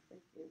 Dawn, I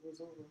think it was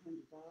over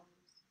 $100,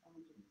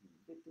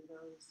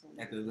 $150.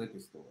 At the liquor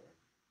store,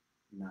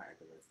 not at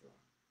the restaurant.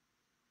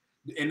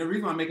 And the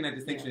reason why I'm making that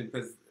distinction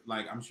because,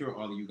 like, I'm sure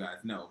all of you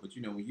guys know, but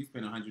you know, when you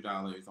spend $100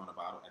 on a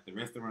bottle at the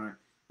restaurant,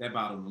 that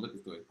bottle in the liquor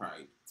store is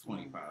probably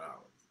 $25.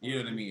 You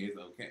know what I mean? It's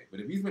okay. But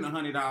if you spend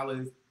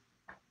 $100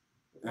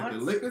 at the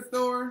liquor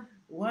store,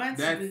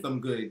 that's some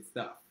good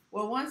stuff.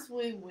 Well, once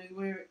we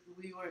were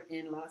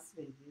in Las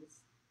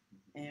Vegas,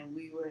 and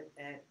we were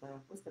at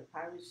what's the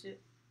pirate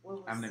ship?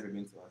 I've never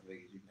been to Las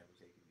Vegas. You've never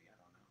taken me. I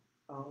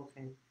don't know. Oh,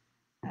 okay.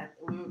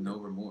 No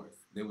remorse.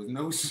 There was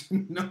no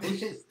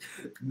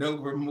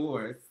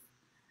remorse.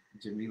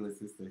 Jamila's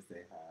sister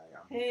said hi.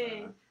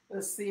 Hey,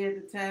 let's see. At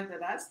the time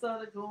that I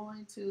started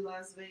going to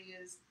Las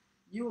Vegas,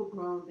 you were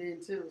grown then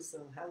too.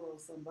 So hello,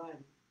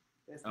 somebody.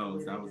 That's so I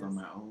was on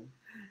my own.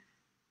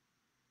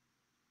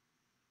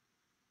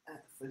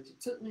 So you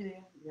took me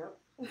there. Yep.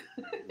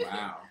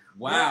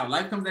 Wow.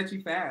 Life comes at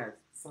you fast.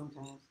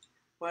 Sometimes.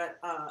 But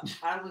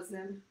I was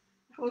in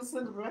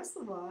the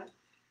restaurant.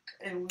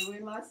 And we were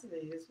in Las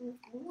Vegas. We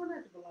went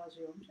at the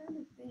Bellagio. I'm trying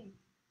to think.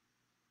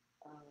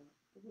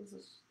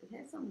 It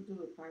had something to do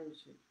with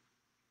piracy.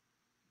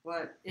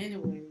 But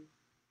anyway,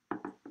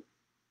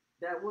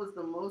 that was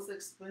the most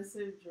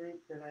expensive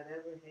drink that I'd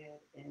ever had,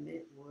 and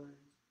it was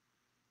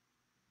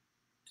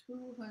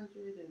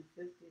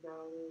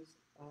 $250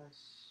 a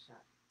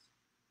shot.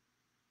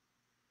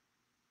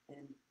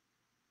 And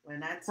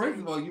when I first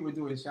of all, you were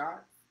doing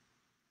shots.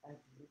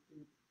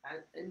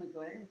 In the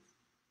glass.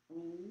 I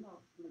mean, in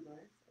the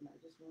glass. And I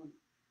just wanted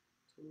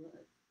to.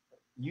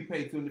 You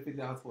paid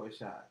 $250 for a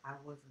shot. I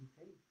wasn't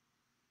paid.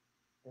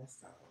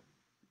 That's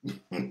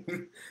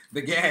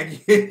the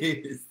gag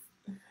is.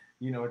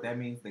 You know what that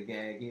means? The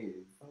gag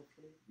is.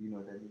 Okay. You know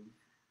what that means?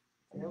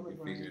 You can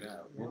figure it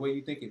out. Yeah. What do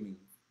you think it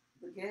means?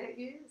 The gag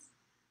is?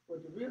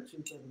 What the real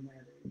truth of the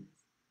matter is.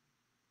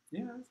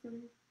 Yeah, that's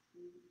good.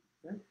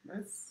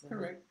 That's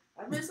correct.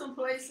 I've been some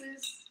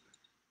places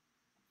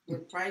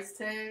with price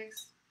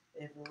tags.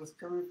 If it was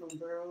coming from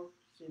girl,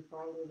 she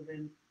probably would have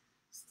been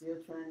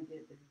still trying to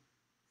get there.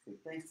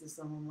 Thanks to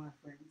some of my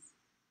friends.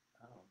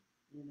 Oh.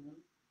 You know?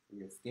 So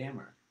you're a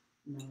scammer.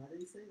 No, I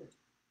didn't say that.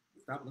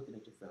 Stop looking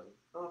at yourself.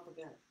 Oh, I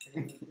forgot. I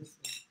got this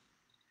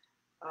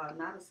one.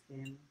 Not a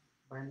scammer,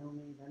 by no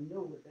means. I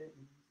know what that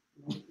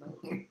means. No.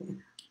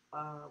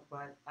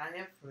 But I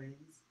have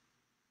friends,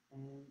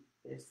 and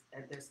it's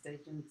at their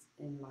stations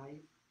in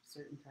life,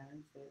 certain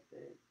times that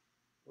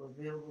were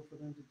available for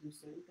them to do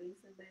certain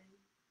things, and they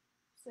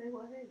say,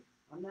 well, hey,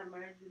 I'm not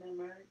married, you're not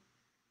married.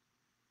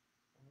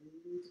 All you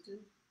need to do.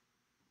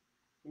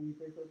 Can you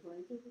pay for a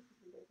plane ticket?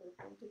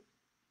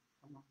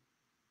 Come on.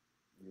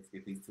 Let's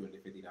get these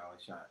 $250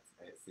 shots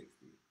at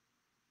 60.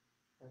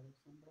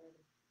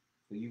 Somebody.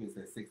 So you was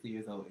at 60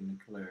 years old in the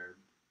club.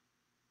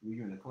 Were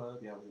you in the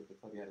club? Y'all was at the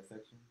club, you had a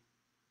section?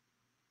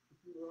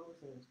 You always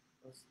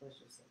have a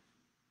special section.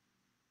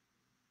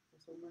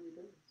 That's what money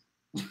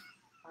does.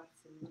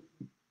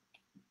 Absolutely.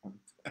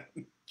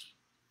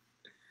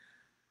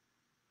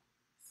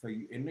 So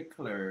you in the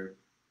club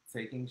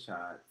taking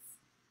shots.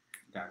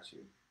 Got you.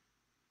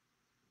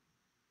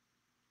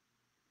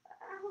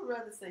 I would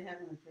rather say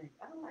having a drink.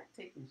 I don't like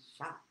taking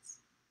shots.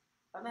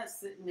 I'm not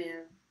sitting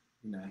there.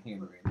 You're not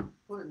hammering.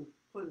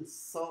 Putting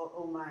salt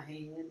on my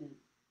hand and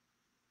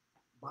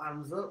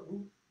bottoms up.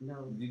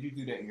 No. Did you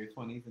do that in your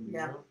 20s in New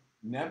Never. York?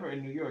 Never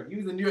in New York. You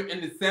was in New York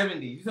in the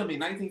 70s. You told me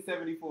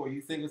 1974.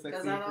 You single,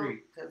 sexy, and free.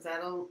 Because I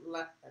don't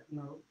like,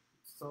 no.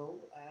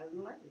 So I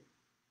don't like it.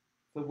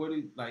 So what do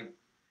you like?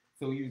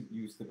 So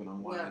you sipping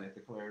on wine at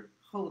the club?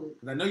 Hold it.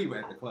 Because I know you were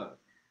at the club.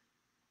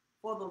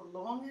 For the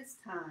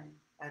longest time,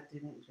 I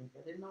didn't drink.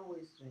 I didn't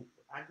always drink.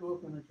 I grew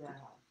up in a dry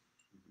house.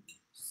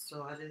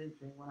 So I didn't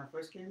drink. When I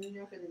first came to New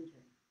York, I didn't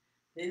drink.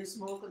 Didn't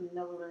smoke and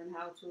never learned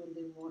how to and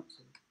didn't want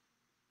to.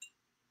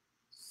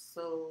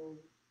 So.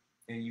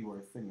 And you were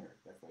a singer.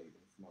 That's why you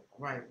didn't smoke.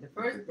 Right. The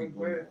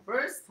very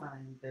first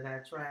time that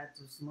I tried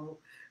to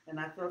smoke and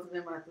I felt it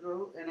in my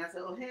throat and I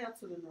said, oh, hell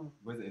to the no.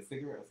 Was it a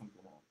cigarette or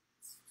something else?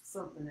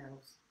 Something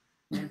else.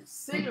 And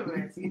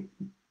cigarettes,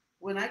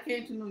 when I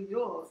came to New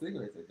York.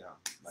 Cigarettes are dumb.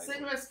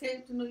 Cigarettes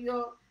came to New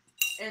York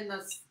and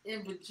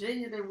in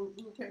Virginia, we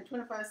were paying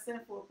 25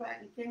 cents for a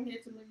pack and came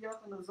here to New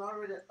York and it was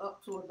already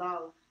up to $1.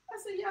 I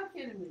said, y'all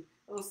kidding me.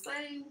 Those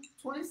same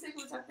 20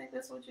 cigarettes, I think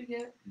that's what you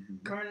get,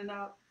 burning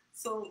out.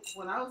 So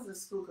when I was in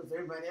school, because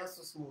everybody else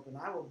was smoking,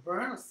 I would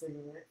burn a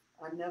cigarette.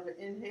 I never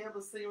inhaled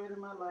a cigarette in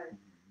my life.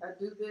 I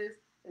do this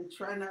and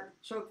try not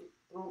to choke it,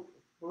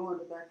 blowing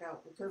it back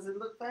out because it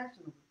looked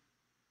fashionable.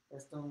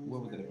 That's the only reason.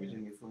 What was it,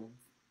 Virginia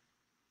Slims?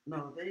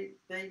 No, they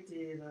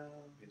did. No,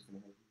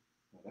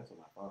 that's what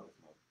my father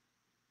smoked.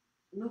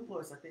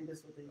 Newports, I think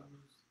that's what they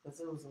used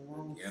because it was a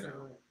long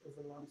cigarette. It was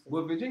a long cigarette.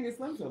 Well, Virginia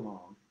Slims are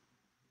long.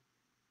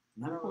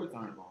 Newports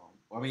aren't long.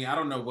 I mean, I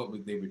don't know what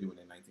they were doing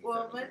in 1970.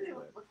 Well, maybe it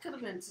could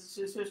have been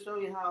to show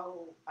you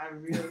how I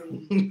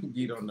really.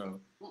 You don't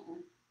know.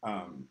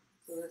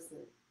 So that's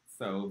it.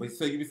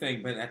 So you were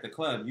saying, but at the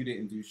club you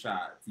didn't do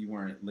shots. You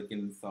weren't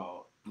licking the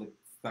salt,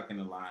 sucking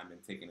the lime,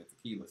 and taking a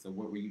tequila. So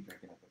what were you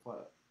drinking at the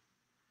club?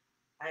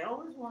 I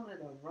always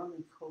wanted a rum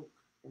and coke,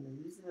 and the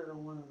reason that I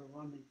wanted a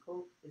rum and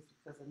coke is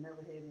because I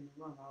never had any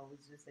rum. I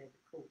always just had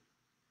the coke,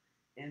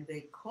 and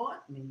they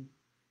caught me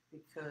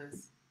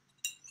because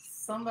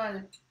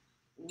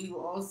we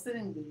were all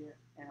sitting there,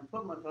 and I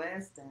put my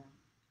glass down,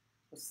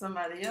 but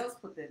somebody else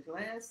put their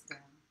glass down,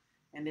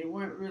 and they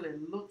weren't really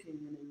looking,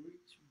 and they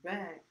reached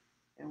back,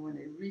 and when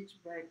they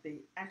reached back, they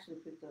actually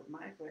picked up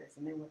my glass,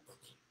 and they went,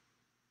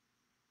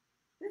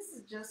 this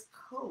is just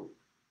Coke.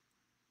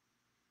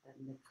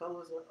 And the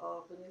colors were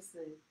off, and they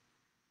say,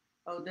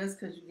 oh, that's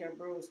because you got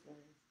Bros glass.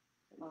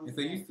 And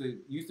so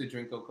you used to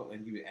drink Coca-Cola,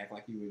 and you would act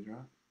like you were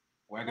drunk?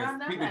 Well, I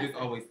guess people just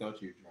always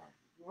thought you were drunk.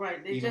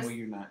 Right. Even when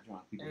you're not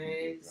drunk, people think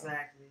you're drunk.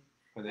 Exactly.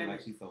 Because they're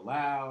like, she's so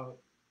loud.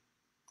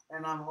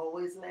 And I'm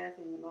always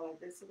laughing and all like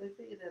that. So they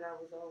figured that I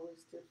was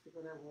always tipsy,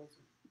 but I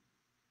wasn't.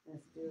 And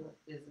still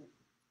isn't.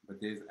 But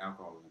there's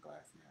alcohol in the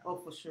glass now. Oh,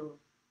 for sure.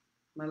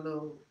 My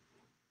little,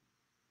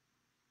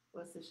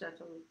 what's the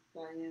Chateau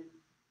Diane?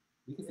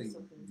 You can say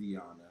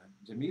Deanna.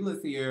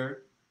 Jamila's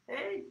here.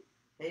 Hey.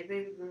 Hey,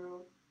 baby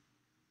girl.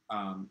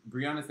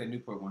 Brianna said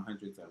Newport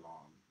 100s are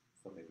long.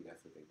 So maybe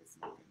that's what they were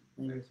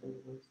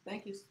smoking.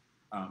 Thank you.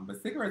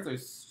 But cigarettes are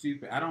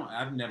stupid.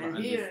 I've never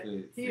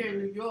understood. Here in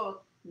New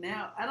York,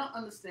 now, I don't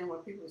understand why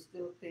people are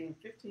still paying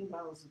 $15 and $20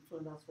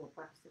 for a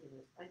pack of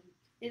cigarettes. Are you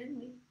kidding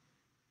me?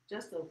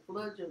 Just to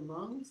flood your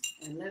lungs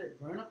and let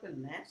it burn up in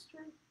an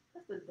ashtray?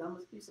 That's the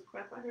dumbest piece of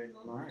crap I heard in a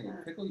long time.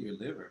 Right, pickle your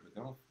liver, but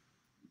don't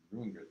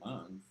ruin your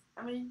lungs.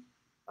 I mean,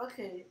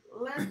 okay,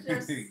 let's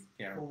just,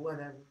 or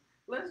whatever.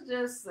 Let's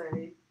just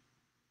say,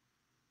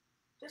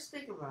 just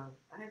think about it.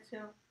 I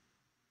tell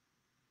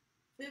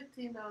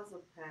 $15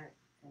 a pack,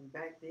 and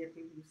back there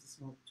people used to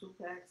smoke 2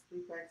 packs,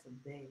 3 packs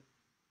a day.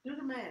 Do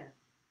the math.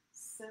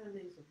 7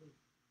 days a week.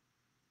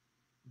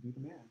 Do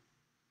the math.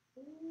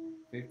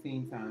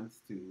 15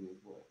 times 2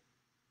 is what?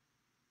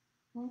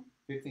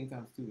 15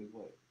 times 2 is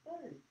what?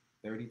 30.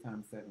 30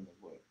 times 7 is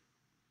what?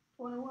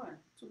 21.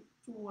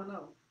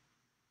 210.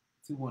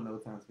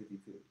 210 times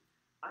 52.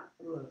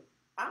 Look,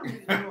 I don't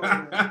even know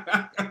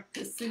that.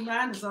 Because see,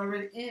 mine is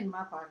already in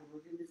my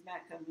pocketbook and it's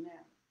not coming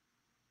out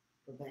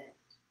for that.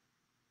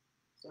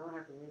 So I don't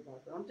have to worry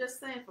about that. I'm just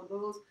saying for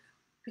those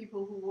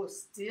people who are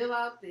still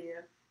out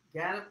there,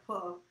 gotta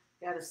puff,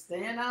 gotta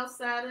stand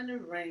outside in the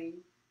rain,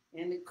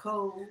 in the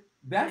cold.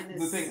 That's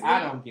the thing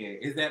I don't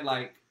get. Is that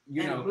like,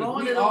 you know,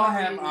 we all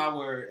have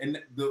our,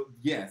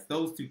 yes,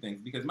 those two things.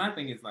 Because my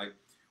thing is like,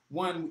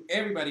 one,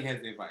 everybody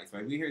has their vice,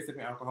 right? We hear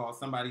sipping alcohol.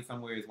 Somebody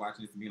somewhere is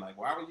watching this and be like,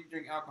 why would you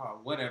drink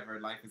alcohol? Whatever,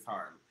 life is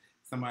hard.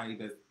 Somebody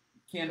does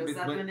cannabis.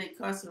 Because I've been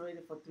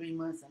incarcerated for 3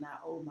 months and I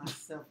owe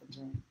myself a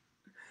drink.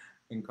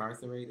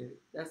 Incarcerated?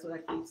 That's what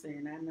I keep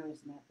saying. I know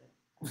it's not that.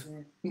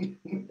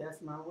 But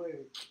that's my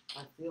word.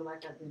 I feel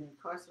like I've been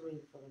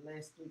incarcerated for the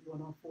last 3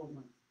 going on 4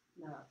 months.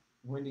 No.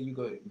 When do you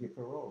go get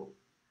parole?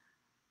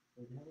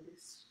 Whenever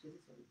this shit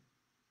is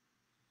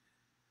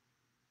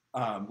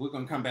over. We're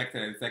gonna come back to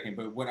that in a second,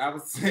 but what I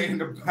was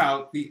saying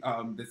about the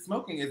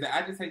smoking is that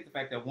I just hate the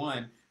fact that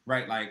one,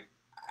 right, like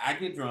I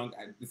get drunk.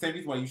 The same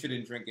reason why you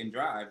shouldn't drink and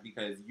drive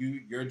because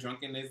your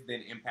drunkenness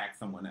then impacts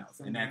someone else,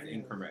 and that's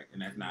incorrect,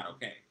 and that's not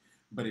okay.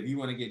 But if you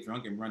want to get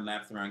drunk and run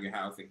laps around your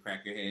house and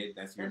crack your head,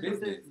 that's your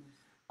business.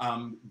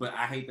 But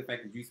I hate the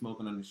fact that you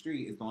smoking on the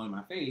street is blowing in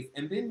my face.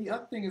 And then the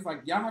other thing is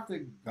like y'all have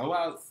to go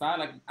outside.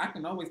 Like I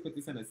can always put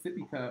this in a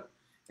sippy cup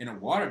in a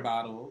water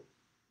bottle.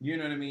 You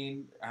know what I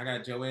mean? I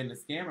got Joanne the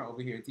scammer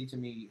over here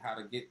teaching me how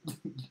to get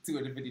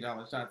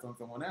 $250 shots on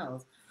someone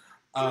else.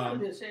 You ought to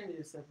be ashamed of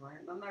yourself,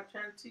 Ryan. I'm not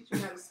trying to teach you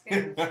how to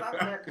scam. Stop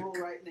that bull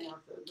right now.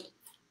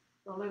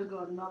 Don't let it go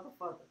another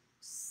further.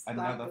 Stop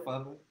another it.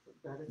 further?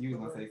 You was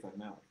going to say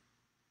something else.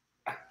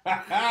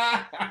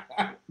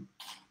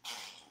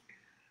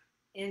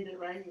 End it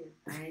right here.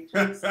 I ain't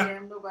trying to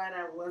scam nobody.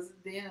 I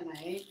wasn't then and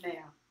I ain't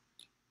now.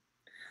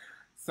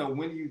 So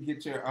when you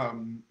get your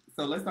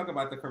so let's talk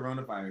about the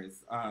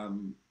coronavirus.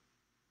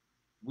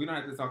 We don't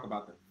have to talk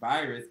about the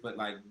virus, but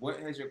like what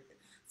has your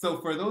so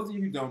for those of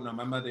you who don't know,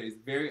 my mother is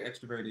very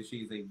extroverted.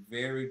 She's a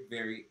very,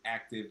 very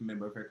active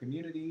member of her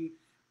community.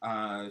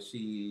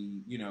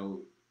 She,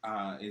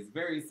 is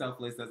very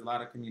selfless, does a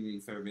lot of community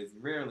service,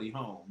 rarely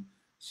home.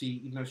 She,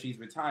 even though she's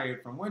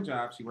retired from one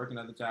job, she worked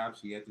another job,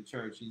 she at the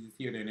church, she's just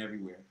here, there, and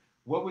everywhere.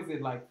 What was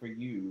it like for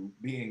you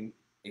being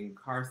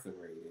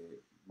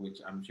incarcerated, which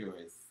I'm sure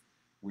is,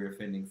 we're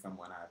offending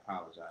someone, I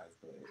apologize,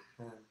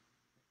 but...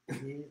 It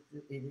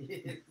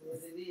is what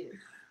it is.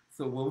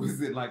 So what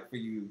was it like for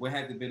you? What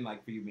has it been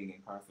like for you being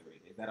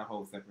incarcerated? Is that a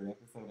whole separate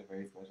episode, a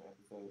very special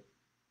episode?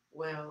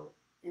 Well,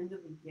 in the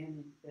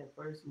beginning, that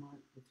first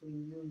month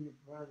between you and your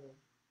brother,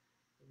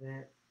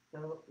 that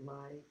felt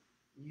like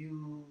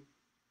you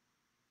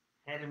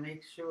had to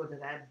make sure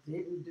that I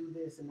didn't do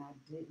this and I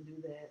didn't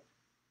do that.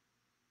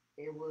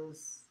 It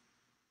was,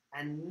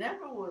 I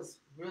never was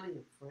really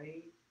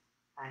afraid.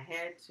 I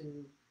had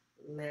to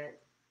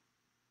let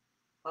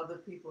other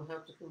people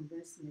help to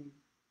convince me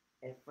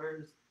at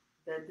first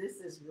that this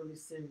is really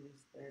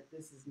serious, that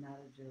this is not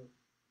a joke.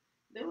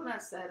 Then when I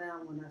sat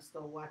down, when I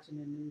started watching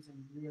the news and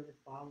really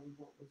following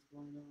what was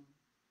going on,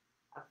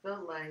 I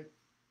felt like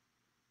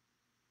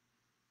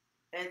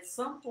at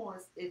some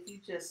points, if you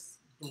just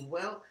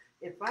dwell,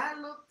 if I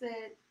looked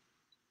at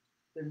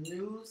the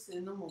news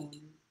in the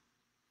morning,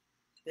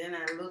 then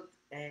I looked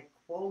at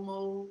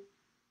Cuomo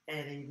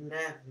at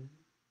 11,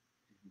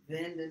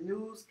 then the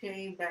news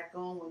came back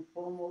on when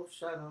Cuomo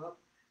shut up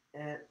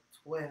at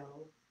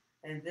 12,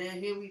 and then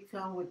here we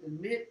come with the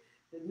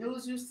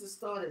news used to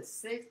start at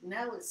 6,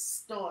 now it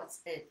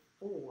starts at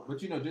 4. But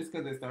just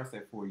because it starts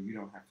at 4, you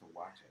don't have to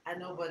watch it. I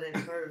know, but at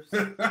first,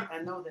 I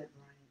know that,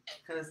 Brian,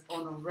 because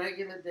on a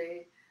regular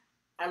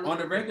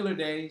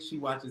day, she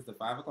watches the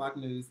 5 o'clock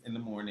news in the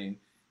morning,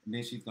 and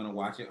then she's going to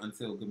watch it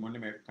until Good Morning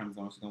America comes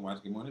on. She's going to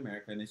watch Good Morning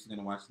America, and then she's going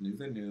to watch the news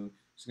at noon.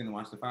 She's going to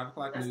watch the 5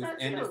 o'clock news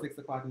and the 6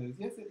 o'clock news.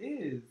 Yes, it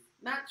is.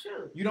 Not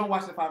true. You don't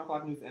watch the 5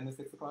 o'clock news and the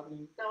 6 o'clock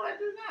news? No, I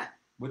do not.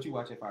 What you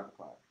watch at 5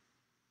 o'clock?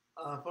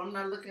 If I'm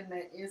not looking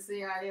at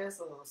NCIS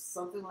or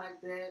something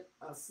like that,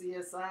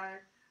 CSI,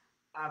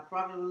 I'm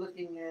probably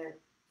looking at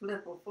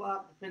Flip or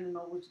Flop, depending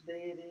on which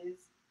day it is,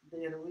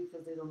 day of the week,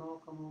 because they don't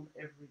all come on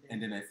every day.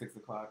 And then at 6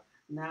 o'clock?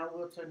 Now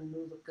we'll turn the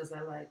news up because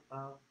I like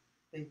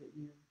favorite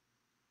news.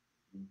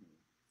 Mm-hmm.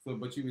 So,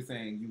 but you were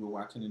saying you were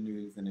watching the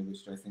news and it was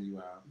stressing you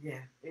out. Yeah,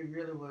 it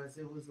really was.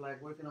 It was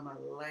like working on my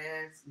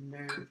last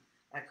nerve.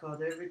 I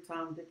called every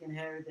Tom, Dick, and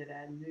Harry that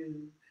I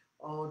knew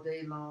all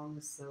day long.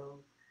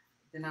 So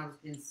then I was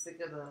getting sick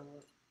of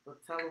the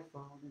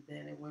telephone, and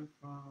then it went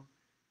from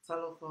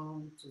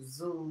telephone to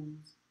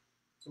Zooms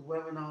to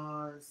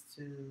webinars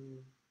to.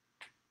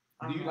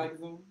 Do you like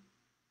Zoom?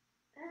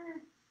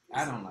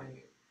 I don't like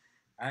it.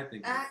 I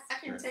think I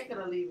can take it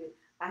or leave it.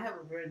 I have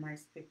a very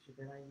nice picture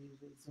that I use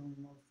with Zoom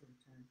most of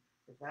the time.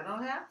 If I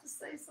don't have to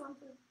say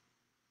something,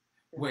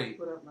 then I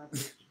put up my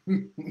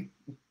picture.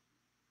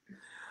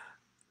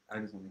 I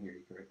just want to hear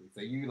you correctly.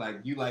 So you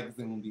like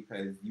Zoom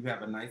because you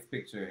have a nice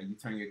picture and you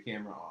turn your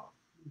camera off,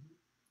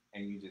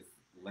 and you just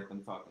let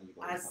them talk and you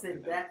go. I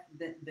said that.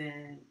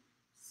 Then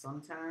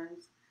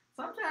sometimes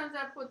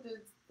I put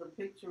the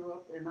picture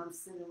up and I'm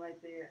sitting right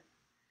there,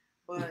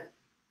 but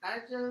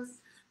I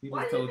just. You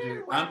just told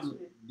you.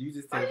 You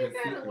just told your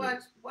secret.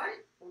 Watch? Why?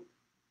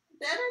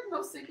 That ain't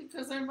no secret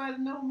because everybody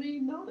know me,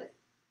 know that.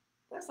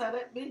 That's how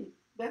that be.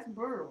 That's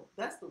Burl.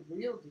 That's the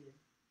real deal.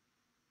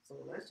 So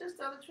let's just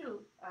tell the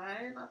truth.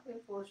 I ain't up here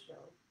for a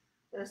show.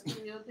 That's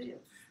the real deal.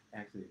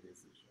 Actually, it is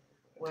a show.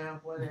 But... Well,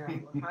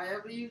 whatever.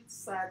 However you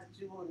decide that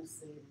you want to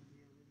say it.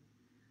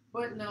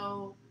 But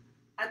no,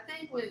 I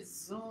think with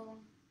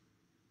Zoom,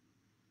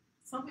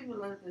 some people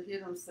love to hear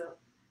themselves.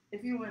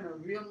 If you were in a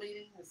real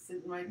meeting and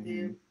sitting right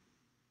there,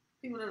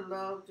 people that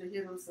love to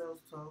hear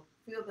themselves talk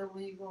feel that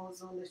when you go on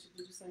Zoom, they should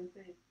do the same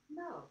thing.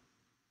 No.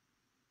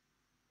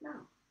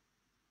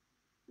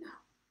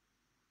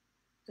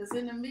 Because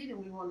in the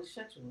meeting, we want to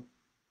shut you up,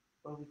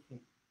 but we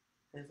can't.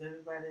 Because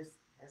everybody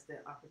has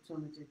their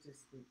opportunity to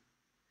speak.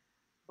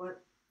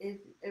 But if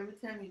every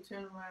time you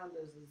turn around,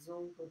 there's a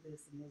Zoom for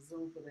this and a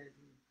Zoom for that,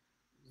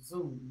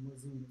 Zoom,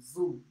 Zoom,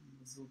 Zoom,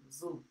 Zoom,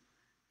 Zoom,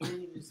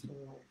 then you just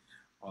feel like,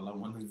 All I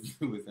want to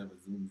do is have a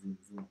zoom, zoom,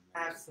 zoom.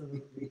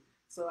 absolutely.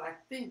 So I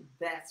think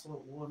that's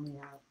what wore me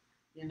out,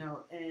 you know.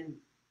 And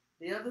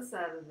the other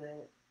side of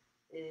that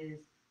is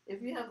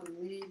if you have a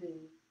meeting,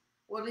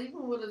 well,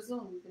 even with a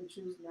Zoom, you can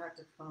choose not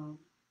to come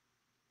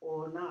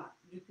or not.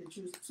 You can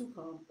choose to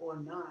come or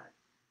not.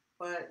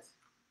 But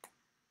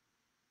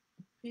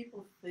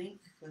people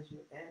think because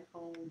you're at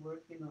home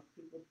working, or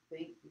people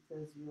think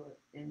because you're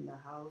in the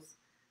house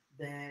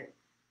that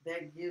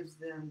that gives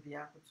them the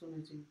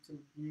opportunity to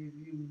give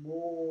you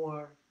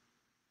more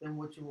than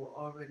what you were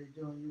already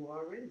doing. You were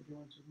already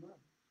doing too much.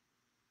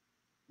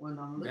 When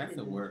I'm looking That's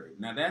a at word. you,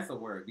 Now that's a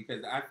word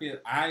because I feel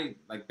I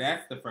like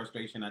that's the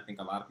frustration I think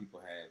a lot of people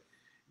have.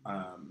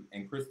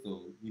 And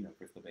Crystal,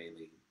 Crystal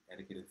Bailey,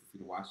 Etiquette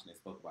Institute of Washington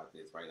spoke about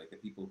this, right? Like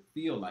that people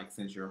feel like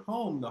since you're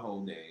home the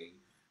whole day,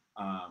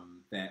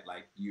 that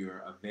like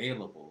you're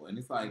available, and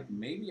it's like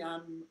maybe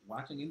I'm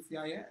watching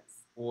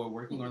NCIS or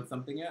working on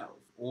something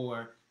else,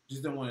 or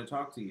just don't want to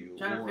talk to you.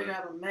 trying to Or figure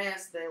out a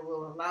mask that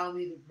will allow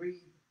me to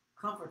breathe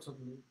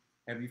comfortably.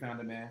 have you found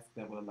a mask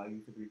that will allow you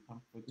to breathe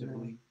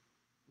comfortably?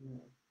 No,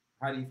 no.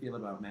 How do you feel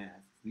about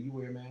masks? Do you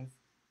wear masks?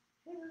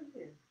 Hell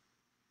yeah.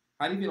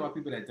 How do you feel about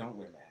people that don't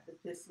wear masks? It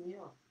pisses me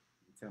off.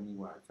 Tell me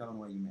why. Tell them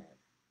why you mad.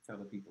 Tell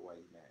the people why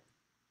you mad.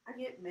 I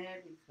get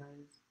mad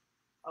because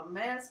a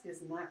mask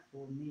is not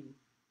for me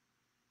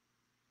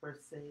per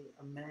se.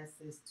 A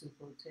mask is to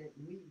protect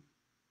me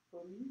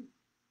from you.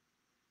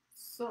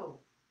 So,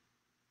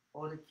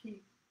 or to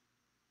keep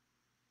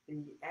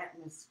the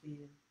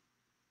atmosphere,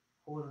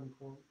 quote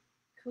unquote,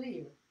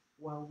 clear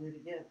while we're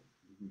together.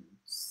 Mm-hmm.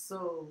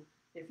 So,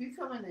 if you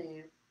come in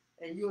there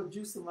and you're a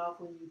juicy mouth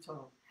when you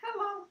talk,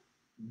 hello.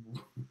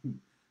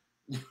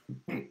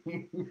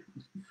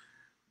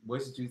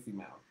 What's juicy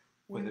mouth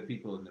for the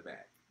people in the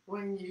back?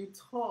 When you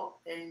talk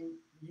and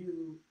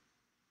you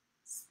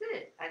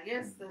spit, I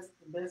guess that's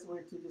the best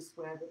way to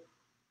describe it.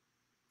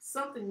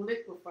 Something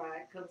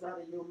liquefied comes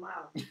out of your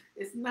mouth.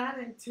 It's not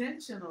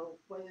intentional,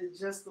 but it's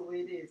just the way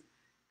it is.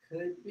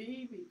 Could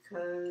be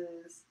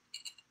because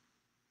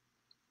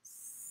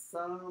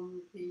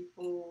some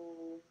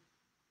people.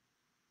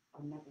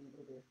 I'm not going to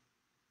go there.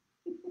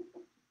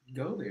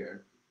 Go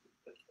there.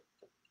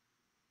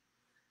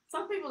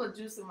 Some people are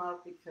juicing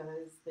mouth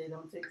because they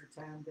don't take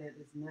the time that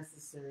is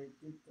necessary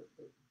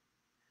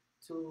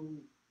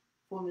to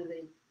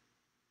formulate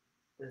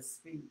the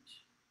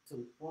speech,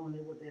 to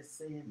formulate what they're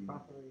saying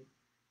properly.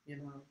 You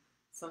know,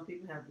 some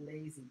people have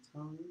lazy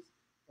tongues,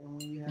 and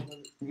when you have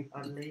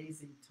a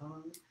lazy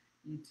tongue,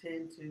 you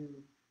tend to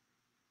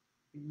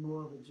be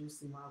more of a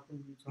juicy mouth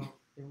when you talk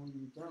than when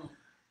you don't,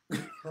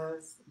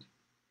 because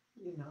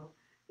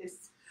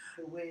it's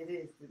the way it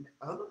is. And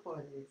the other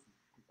part is,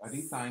 are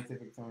these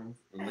scientific terms?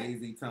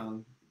 Lazy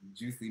tongue,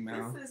 juicy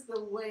mouth. This is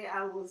the way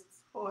I was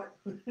taught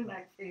when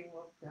I came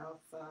up down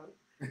south.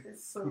 It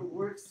so it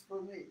works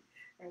for me.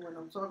 And when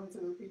I'm talking to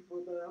the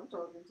people that I'm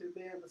talking to,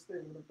 they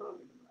understand what I'm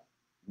talking about.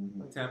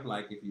 Mm-hmm. Okay. Tap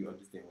like if you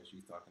understand what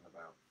she's talking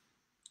about.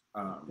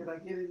 Did I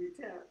get any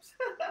taps?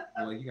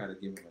 Well, you got to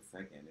give them a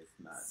second. It's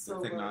not so,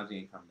 the technology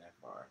ain't come that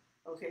far.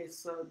 Okay,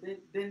 so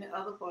then the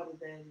other part of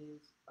that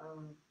is,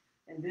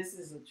 and this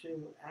is a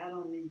true. I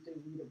don't need to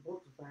read a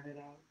book to find it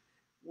out.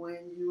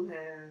 When you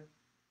have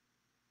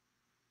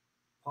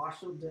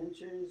partial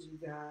dentures, you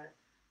got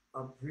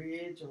a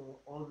bridge or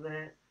all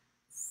that.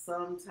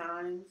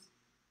 Sometimes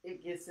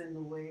it gets in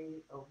the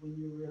way of when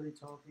you're really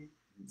talking,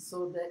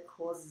 so that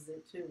causes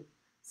it too.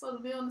 So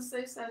to be on the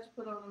safe side, you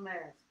put on a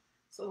mask.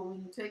 So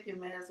when you take your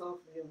mask off,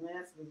 if your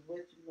mask is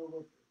wet, you know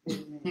what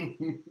it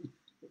means.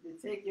 If you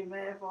take your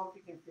mask off,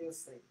 you can feel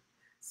safe.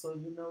 So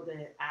you know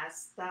that I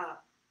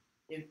stopped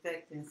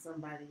infecting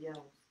somebody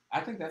else. I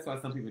think that's why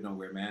some people don't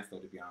wear masks, though.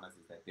 To be honest,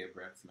 is that their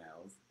breath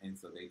smells, and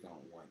so they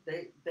don't want.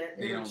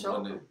 It'll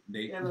choke them.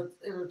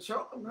 It'll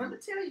choke them. Let me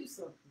tell you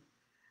something.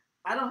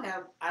 I don't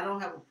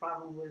have a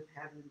problem with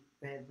having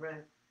bad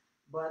breath,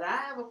 but I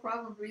have a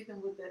problem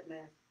breathing with that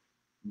mask.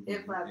 Mm-hmm.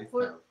 If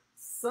I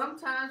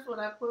sometimes when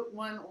I put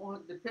one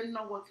on, depending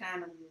on what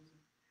kind I'm using,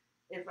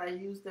 if I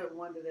use that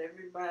one that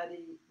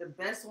the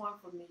best one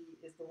for me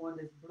is the one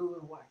that's blue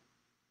and white,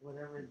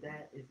 whatever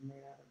that is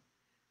made out of.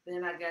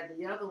 Then I got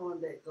the other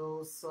one that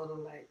goes sort of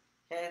like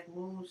half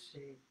moon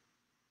shape.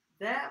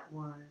 That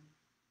one,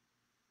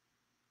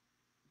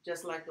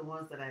 just like the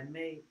ones that I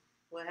made,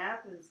 what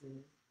happens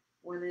is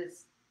when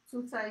it's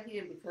too tight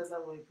here because I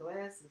wear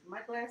glasses, my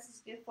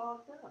glasses get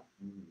fogged up.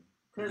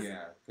 Mm-hmm.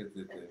 Yeah, because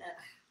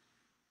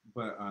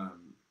but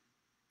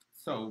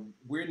so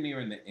we're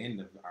nearing the end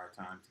of our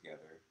time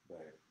together,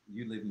 but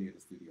you live near the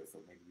studio, so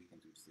maybe we can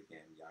do this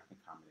again. Y'all can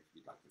comment if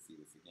you'd like to see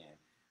this again.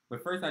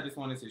 But first, I just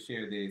wanted to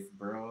share this.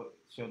 Burl,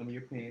 show them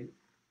your pen.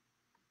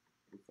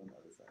 It's on the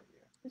other side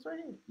here. It's right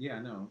here. Yeah, I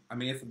know. I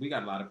mean, we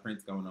got a lot of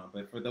prints going on.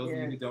 But for those of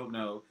you who don't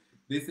know,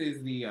 this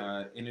is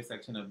the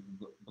intersection of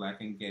Black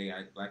and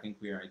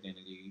queer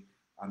identity.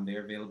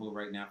 They're available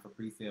right now for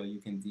pre-sale. You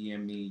can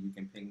DM me. You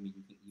can ping me.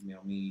 You can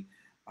email me.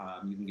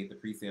 You can get the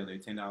pre-sale. They're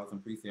 $10 on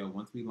pre-sale.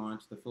 Once we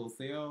launch the full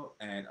sale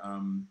at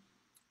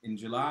in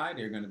July,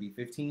 they're going to be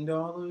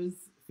 $15,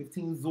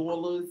 15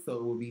 Zolas. So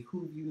it will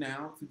behoove you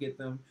now to get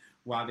them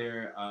while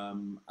they're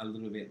a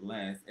little bit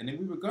less. And then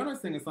we were gonna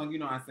sing a song. You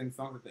know, I sing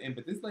songs at the end,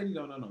 but this lady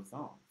don't know no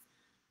songs.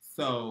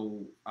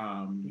 So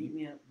Beat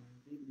me up,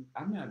 man. Beat me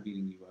up. I'm not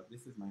beating you up.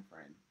 This is my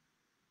friend.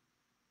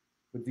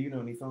 But do you know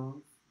any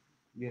songs?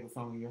 You have a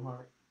song in your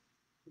heart?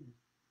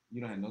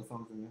 You don't have no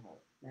songs in your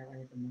heart. Not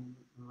right at the moment.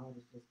 My heart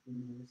is just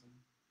beating on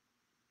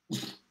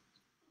this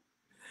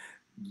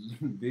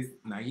one. This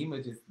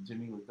Naima just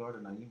Jamila's daughter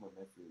Naima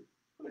messaged.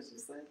 What she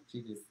say?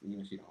 She just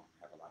she don't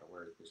have a lot of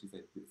words, but she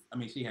said this. I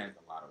mean, she has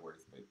a lot of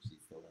words, but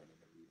she's still learning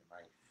to read and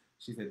write.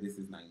 She said this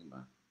is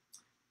Naima.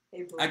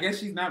 Hey, bro. I guess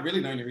she's not really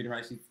learning to read and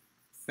write. She's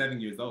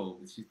 7 years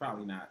old. She's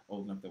probably not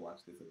old enough to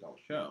watch this adult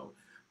show.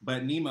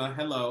 But Nima,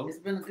 hello. It's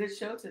been a good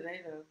show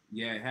today, though.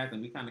 Yeah, it has,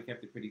 and we kind of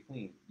kept it pretty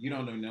clean. You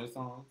don't know no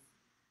songs?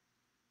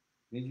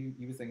 Did you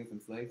were singing some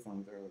slave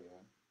songs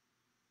earlier?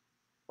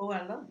 Oh,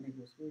 I love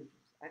Negro spirituals.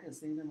 I can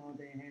sing them all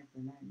day and half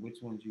the night.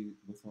 What's on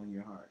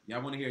your heart?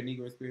 Y'all want to hear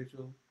Negro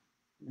spiritual?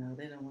 No,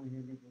 they don't want to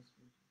hear Negro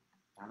spiritual.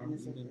 I don't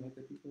even let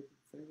the people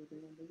say what they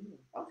want to hear.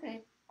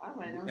 Okay, all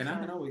right. And I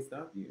can always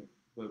stop you.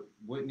 But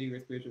what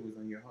Negro spiritual was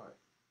on your heart?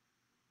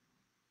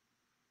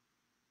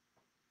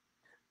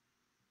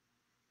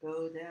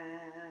 Go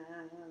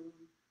down,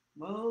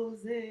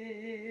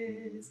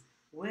 Moses,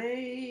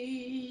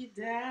 way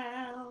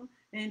down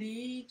in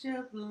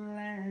Egypt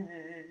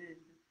land.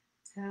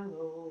 Tell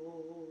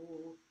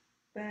old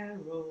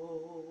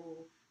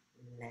Pharaoh,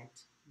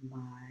 let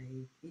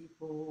my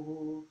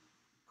people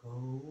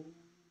go.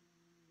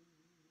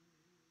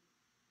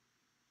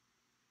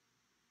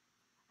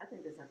 I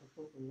think that's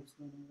apropos for what's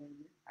going on right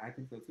now. I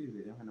think so too.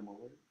 They don't have no more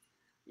words.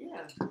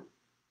 Yeah.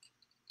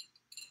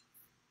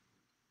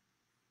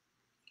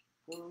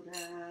 Go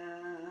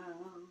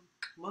down,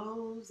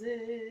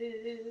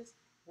 Moses,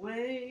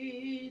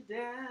 way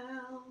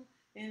down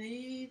in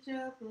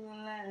Egypt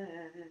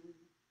land.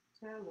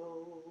 Tell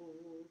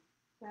old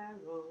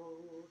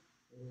Pharaoh,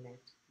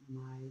 let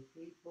my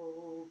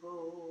people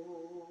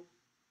go.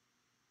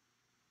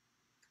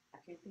 I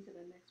can't think of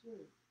the next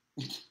word.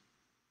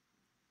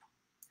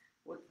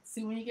 What?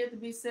 See, when you get to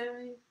be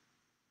 70,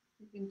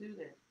 you can do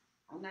that.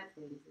 I'm not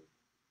crazy.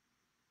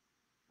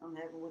 I'm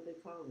having what they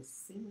call a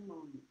singing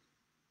moment.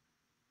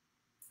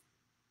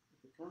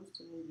 If it comes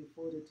to me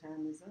before the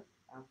time is up,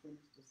 I'll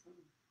finish the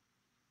song.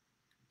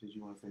 Did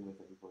you want to sing with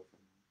it before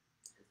singing?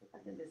 I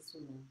think that's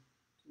too long.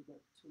 Too.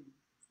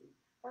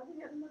 Oh, we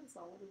had another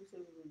song. What did we say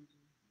we were going to do?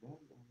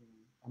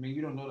 I mean,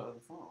 you don't know the other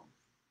songs.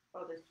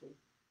 Oh, that's true.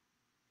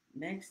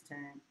 Next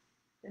time.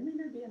 There may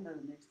not be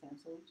another next time,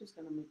 so we're just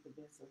going to make the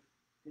best of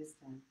this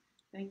time.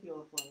 Thank you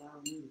all for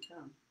allowing me to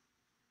come.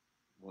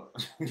 Well,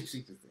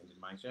 she just ended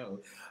my show.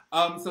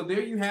 So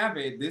there you have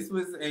it. This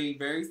was a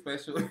very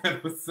special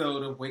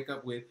episode of Wake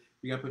Up With.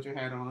 You gotta put your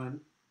hat on.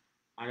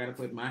 I gotta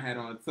put my hat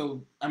on.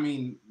 So, I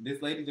mean,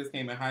 this lady just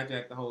came and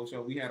hijacked the whole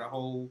show. We had a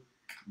whole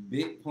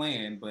big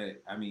plan,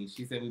 but I mean,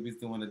 she said we was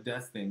doing a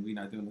dust thing. We're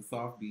not doing a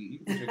soft beat. You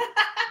can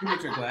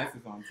put your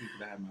glasses on too,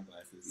 because I have my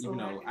glasses. So even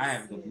though I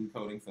have the blue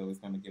coating, so it's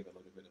gonna give a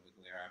little bit of a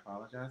glare. I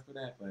apologize for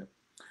that, but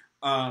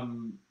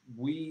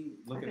we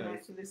look at us.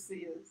 Actually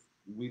see us.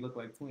 We look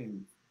like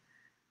twins.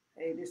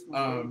 Hey, this is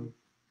my baby.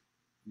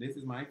 This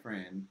is my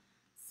friend.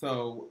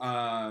 So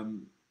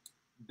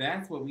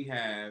that's what we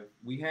have.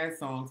 We had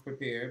songs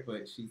prepared,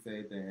 but she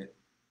said that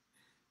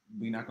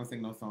we're not gonna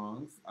sing no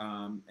songs.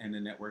 And the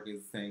network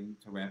is saying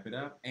to wrap it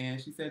up.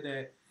 And she said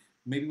that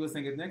maybe we'll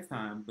sing it next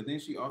time. But then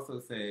she also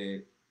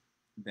said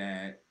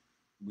that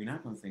we're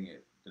not gonna sing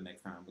it the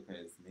next time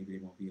because maybe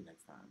there won't be a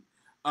next time.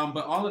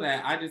 But all of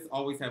that, I just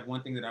always have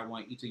one thing that I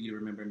want each of you to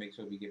remember and make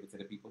sure we give it to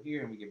the people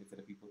here and we give it to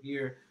the people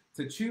here.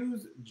 To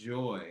choose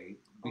joy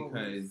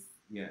because,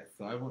 yes,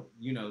 so I want,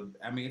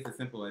 I mean, it's as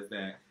simple as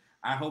that.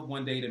 I hope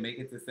one day to make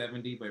it to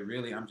 70, but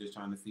really I'm just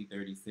trying to see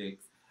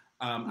 36.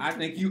 I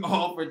thank you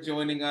all for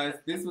joining us.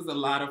 This was a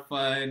lot of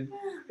fun.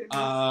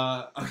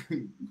 Brianna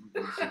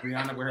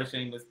with her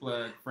shameless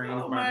plug.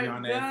 Frames by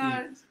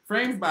Brianna SC.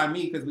 Frames by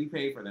me because we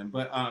paid for them.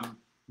 But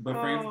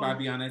frames by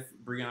Brianna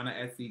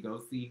SC.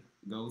 Go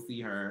see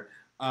her.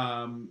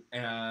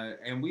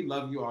 And we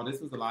love you all.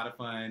 This was a lot of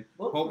fun.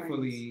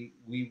 Hopefully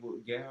we will.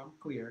 Yeah, I'm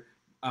clear.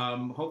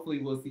 Hopefully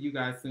we'll see you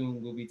guys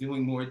soon. We'll be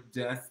doing more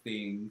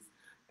dustings.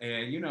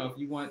 And if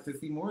you want to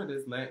see more of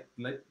this, let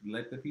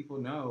the people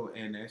know.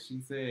 And as she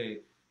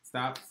said,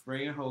 stop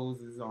spraying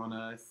hoses on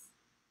us.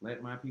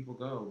 Let my people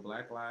go.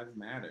 Black Lives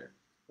Matter.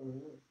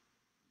 Mm-hmm.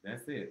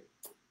 That's it.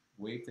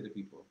 Wave to the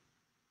people.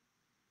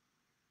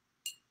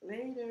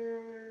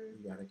 Later.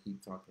 You gotta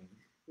keep talking.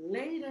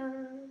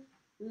 Later,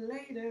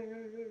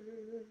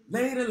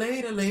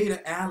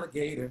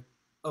 alligator.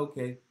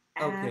 Okay.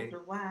 After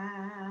a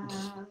while,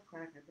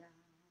 crocodile.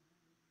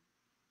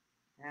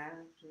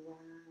 After a while.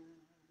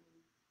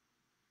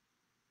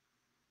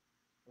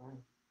 Wow.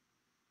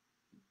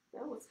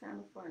 That was kind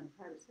of fun.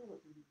 How to tell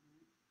it.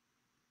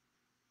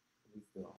 We still